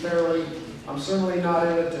every issue fairly. I'm certainly not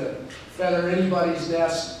in it to feather anybody's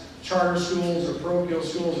nest, charter schools or parochial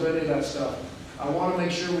schools or any of that stuff. I want to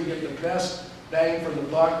make sure we get the best bang for the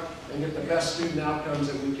buck and get the best student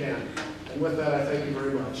outcomes that we can. And with that, I thank you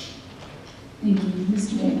very much. Thank you.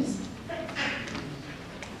 Mr. Davis.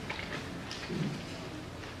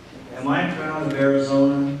 Am I proud of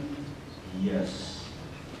Arizona? Yes.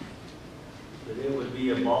 But it would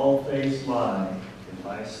be a bald-faced lie if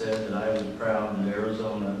I said that I was proud that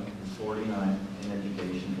Arizona is 49th in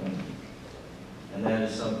education funding. And that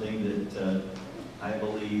is something that I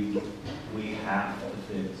believe we have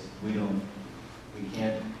to fix. We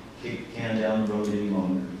can't kick the can down the road any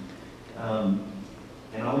longer.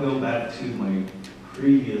 And I'll go back to my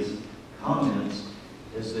previous comments,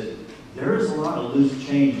 is that there is a lot of loose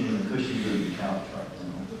change in the cushion of the couch right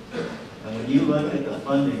now. And when you look at the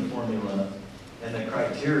funding formula and the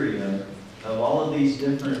criteria of all of these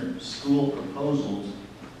different school proposals,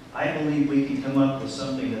 I believe we can come up with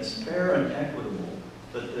something that's fair and equitable.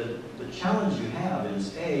 But the challenge you have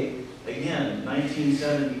is, again,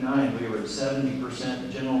 1979, we were at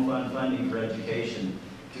 70% general fund funding for education.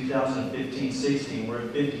 2015-16, we're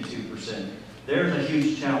at 52%. There's a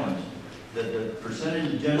huge challenge that the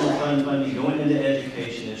percentage of general fund funding going into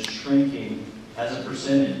education is shrinking as a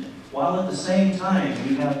percentage, while at the same time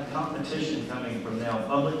you have competition coming from now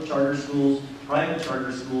public charter schools, private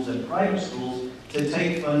charter schools, and private schools to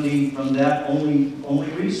take funding from that only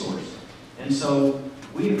resource. And so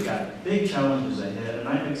we've got big challenges ahead, and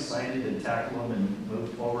I'm excited to tackle them and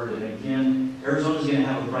move forward. And again, Arizona's going to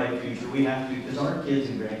have a bright future. We have to, because our kids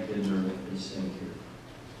and grandkids are at stake here.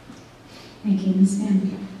 Thank you, Ms.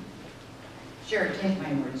 Van. Sure, take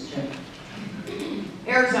my words, Chip.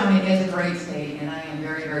 Arizona is a great state, and I am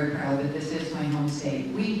very, very proud that this is my home state.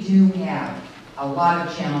 We do have a lot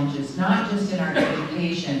of challenges, not just in our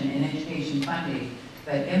education and education funding,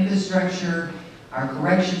 but infrastructure, our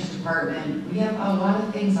corrections department. We have a lot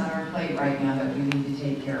of things on our plate right now that we need to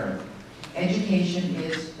take care of. Education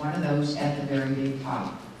is one of those at the very big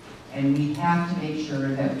top. And we have to make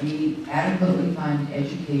sure that we adequately fund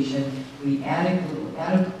education. We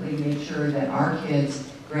adequately make sure that our kids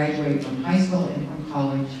graduate from high school and from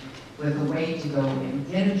college with a way to go and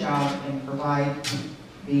get a job and provide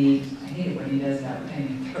the, I hate it when he does that,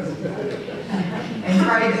 and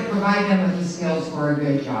provide them with the skills for a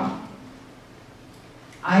good job.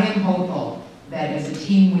 I am hopeful that as a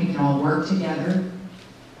team we can all work together,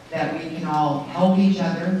 that we can all help each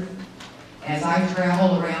other. As I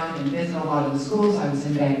travel around and visit a lot of the schools, I was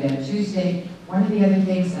in Baghdad Tuesday, one of the other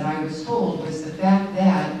things that I was told was the fact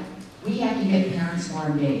that we have to get parents more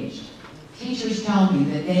engaged. Teachers tell me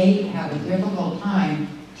that they have a difficult time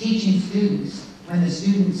teaching students when the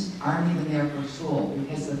students aren't even there for school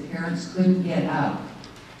because the parents couldn't get up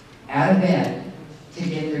out of bed to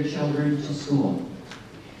get their children to school.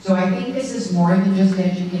 So I think this is more than just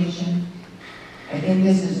education. I think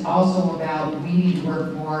this is also about we need to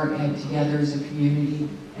work more together as a community,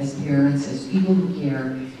 as parents, as people who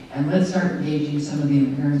care, and let's start engaging some of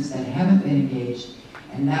the parents that haven't been engaged,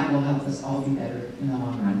 and that will help us all be better in the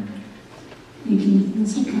long run. Thank you,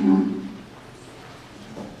 Mr. Connell.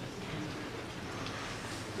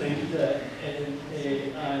 Thank you,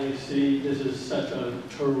 NAIC. This is such a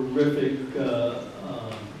terrific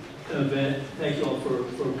event. Thank you all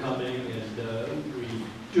for coming, and we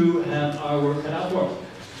do have our work cut out for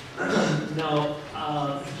us. Now,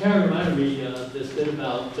 Karen reminded me this bit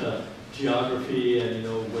about geography and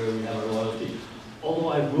where we have our loyalty. Although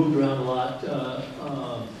I've moved around a lot,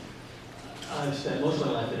 I've spent most of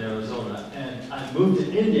my life in Arizona, and I moved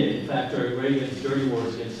to India, in fact, during Reagan's dirty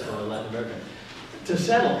wars against Latin America, to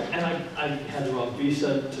settle. And I had the wrong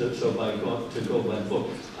visa, so by go by book.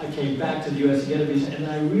 I came back to the U.S. to get a visa, and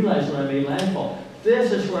I realized when I made landfall,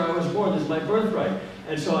 this is where I was born, this is my birthright.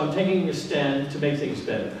 And so I'm taking a stand to make things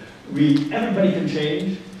better. Everybody can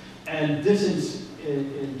change, and this is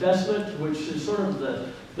investment, which is sort of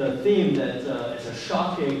the theme that is a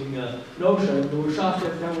shocking notion. We're shocked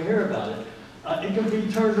every time we hear about it. It can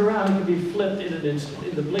be turned around, it can be flipped in an instant,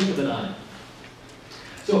 in the blink of an eye.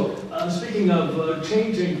 So, speaking of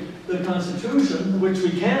changing the Constitution, which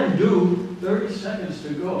we can do, 30 seconds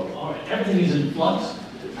to go. All right, everything is in flux.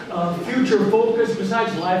 Future focus,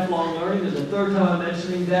 besides lifelong learning, there's a third time I'm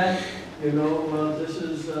mentioning that. This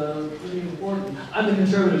is pretty important. I'm the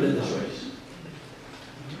conservative in this race.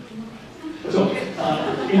 So,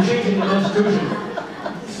 in changing the Constitution,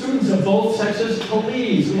 students of both sexes,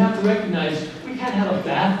 please, we have to recognize we can't have a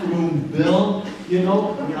bathroom bill,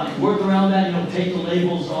 work around that, take the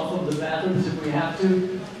labels off of the bathrooms if we have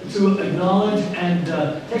to acknowledge and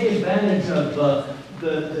take advantage of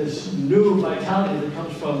this new vitality that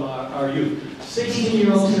comes from our youth.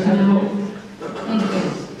 16-year-olds should have a vote. Thank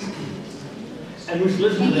you. And we should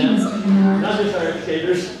listen to them, not just our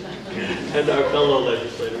educators and our fellow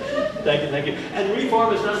legislators. Thank you. And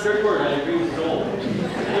reform is not a dirty word. I agree with Joel.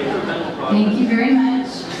 Thank you very much.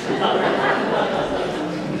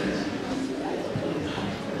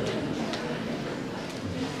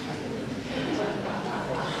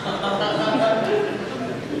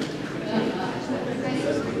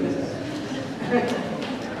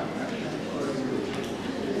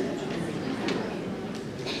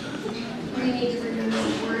 We need to remember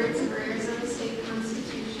the words of our Arizona State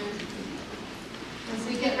Constitution. As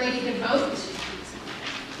we get ready to vote,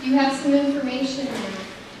 you have some information now.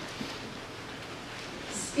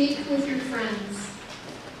 Speak with your friends,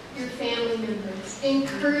 your family members.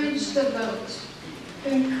 Encourage the vote.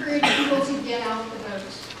 Encourage people to get out the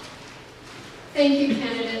vote. Thank you,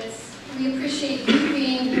 candidates. We appreciate you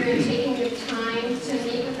being here and taking the time to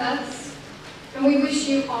meet with us. And we wish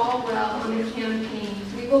you all well on the campaign.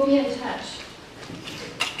 We will be in touch.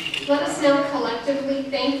 Let us now collectively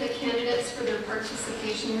thank the candidates for their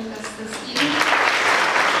participation with us this evening.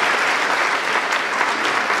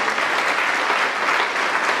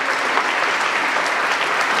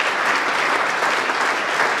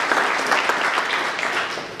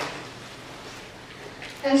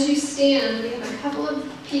 As you stand, we have a couple of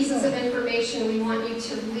pieces of information we want you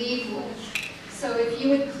to leave with. So if you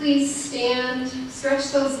would please stand,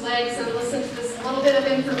 stretch those legs, and listen to this little bit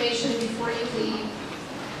of information before you leave.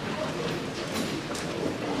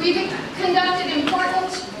 We've conducted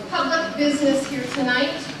important public business here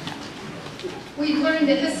tonight. We've learned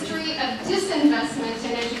the history of disinvestment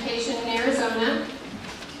in education in Arizona.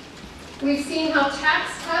 We've seen how tax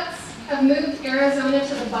cuts have moved Arizona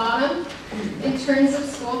to the bottom in terms of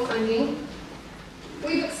school funding.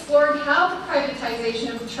 We've explored how the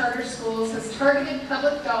privatization of charter schools has targeted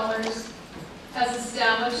public dollars as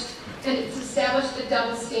established, and it's established a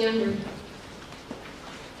double standard.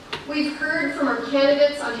 We've heard from our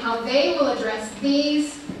candidates on how they will address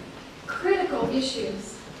these critical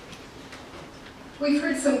issues. We've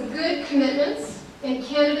heard some good commitments, and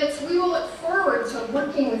candidates, we will look forward to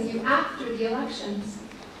working with you after the elections.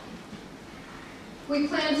 We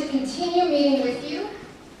plan to continue meeting with you,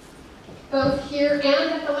 both here and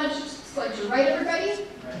at the legislature. Right, everybody?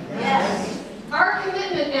 Yes. Our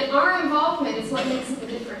commitment and our involvement is what makes the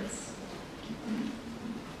difference.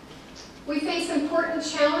 We face important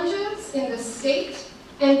challenges in the state,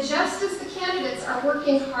 and just as the candidates are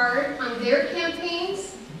working hard on their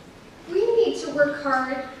campaigns, we need to work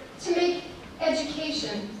hard to make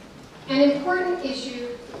education an important issue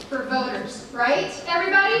for voters. Right,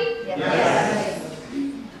 everybody? Yes.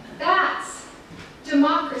 That's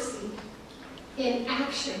democracy in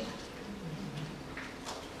action.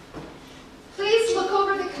 Please look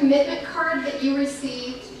over the commitment card that you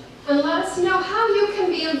received and let us know how you can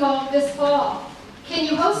be involved this fall. Can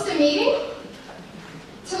you host a meeting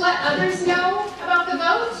to let others know about the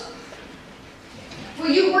vote?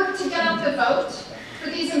 Will you work to get out the vote for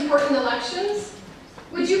these important elections?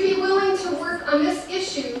 Would you be willing to work on this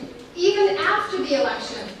issue even after the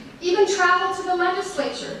election, even travel to the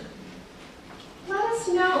legislature? Let us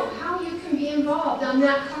know how you can be involved on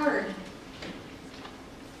that card.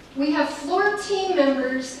 We have floor team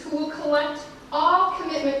members who will collect all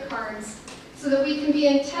commitment cards so that we can be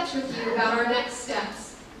in touch with you about our next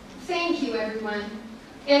steps. Thank you, everyone.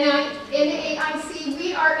 And NAIC,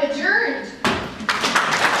 we are adjourned.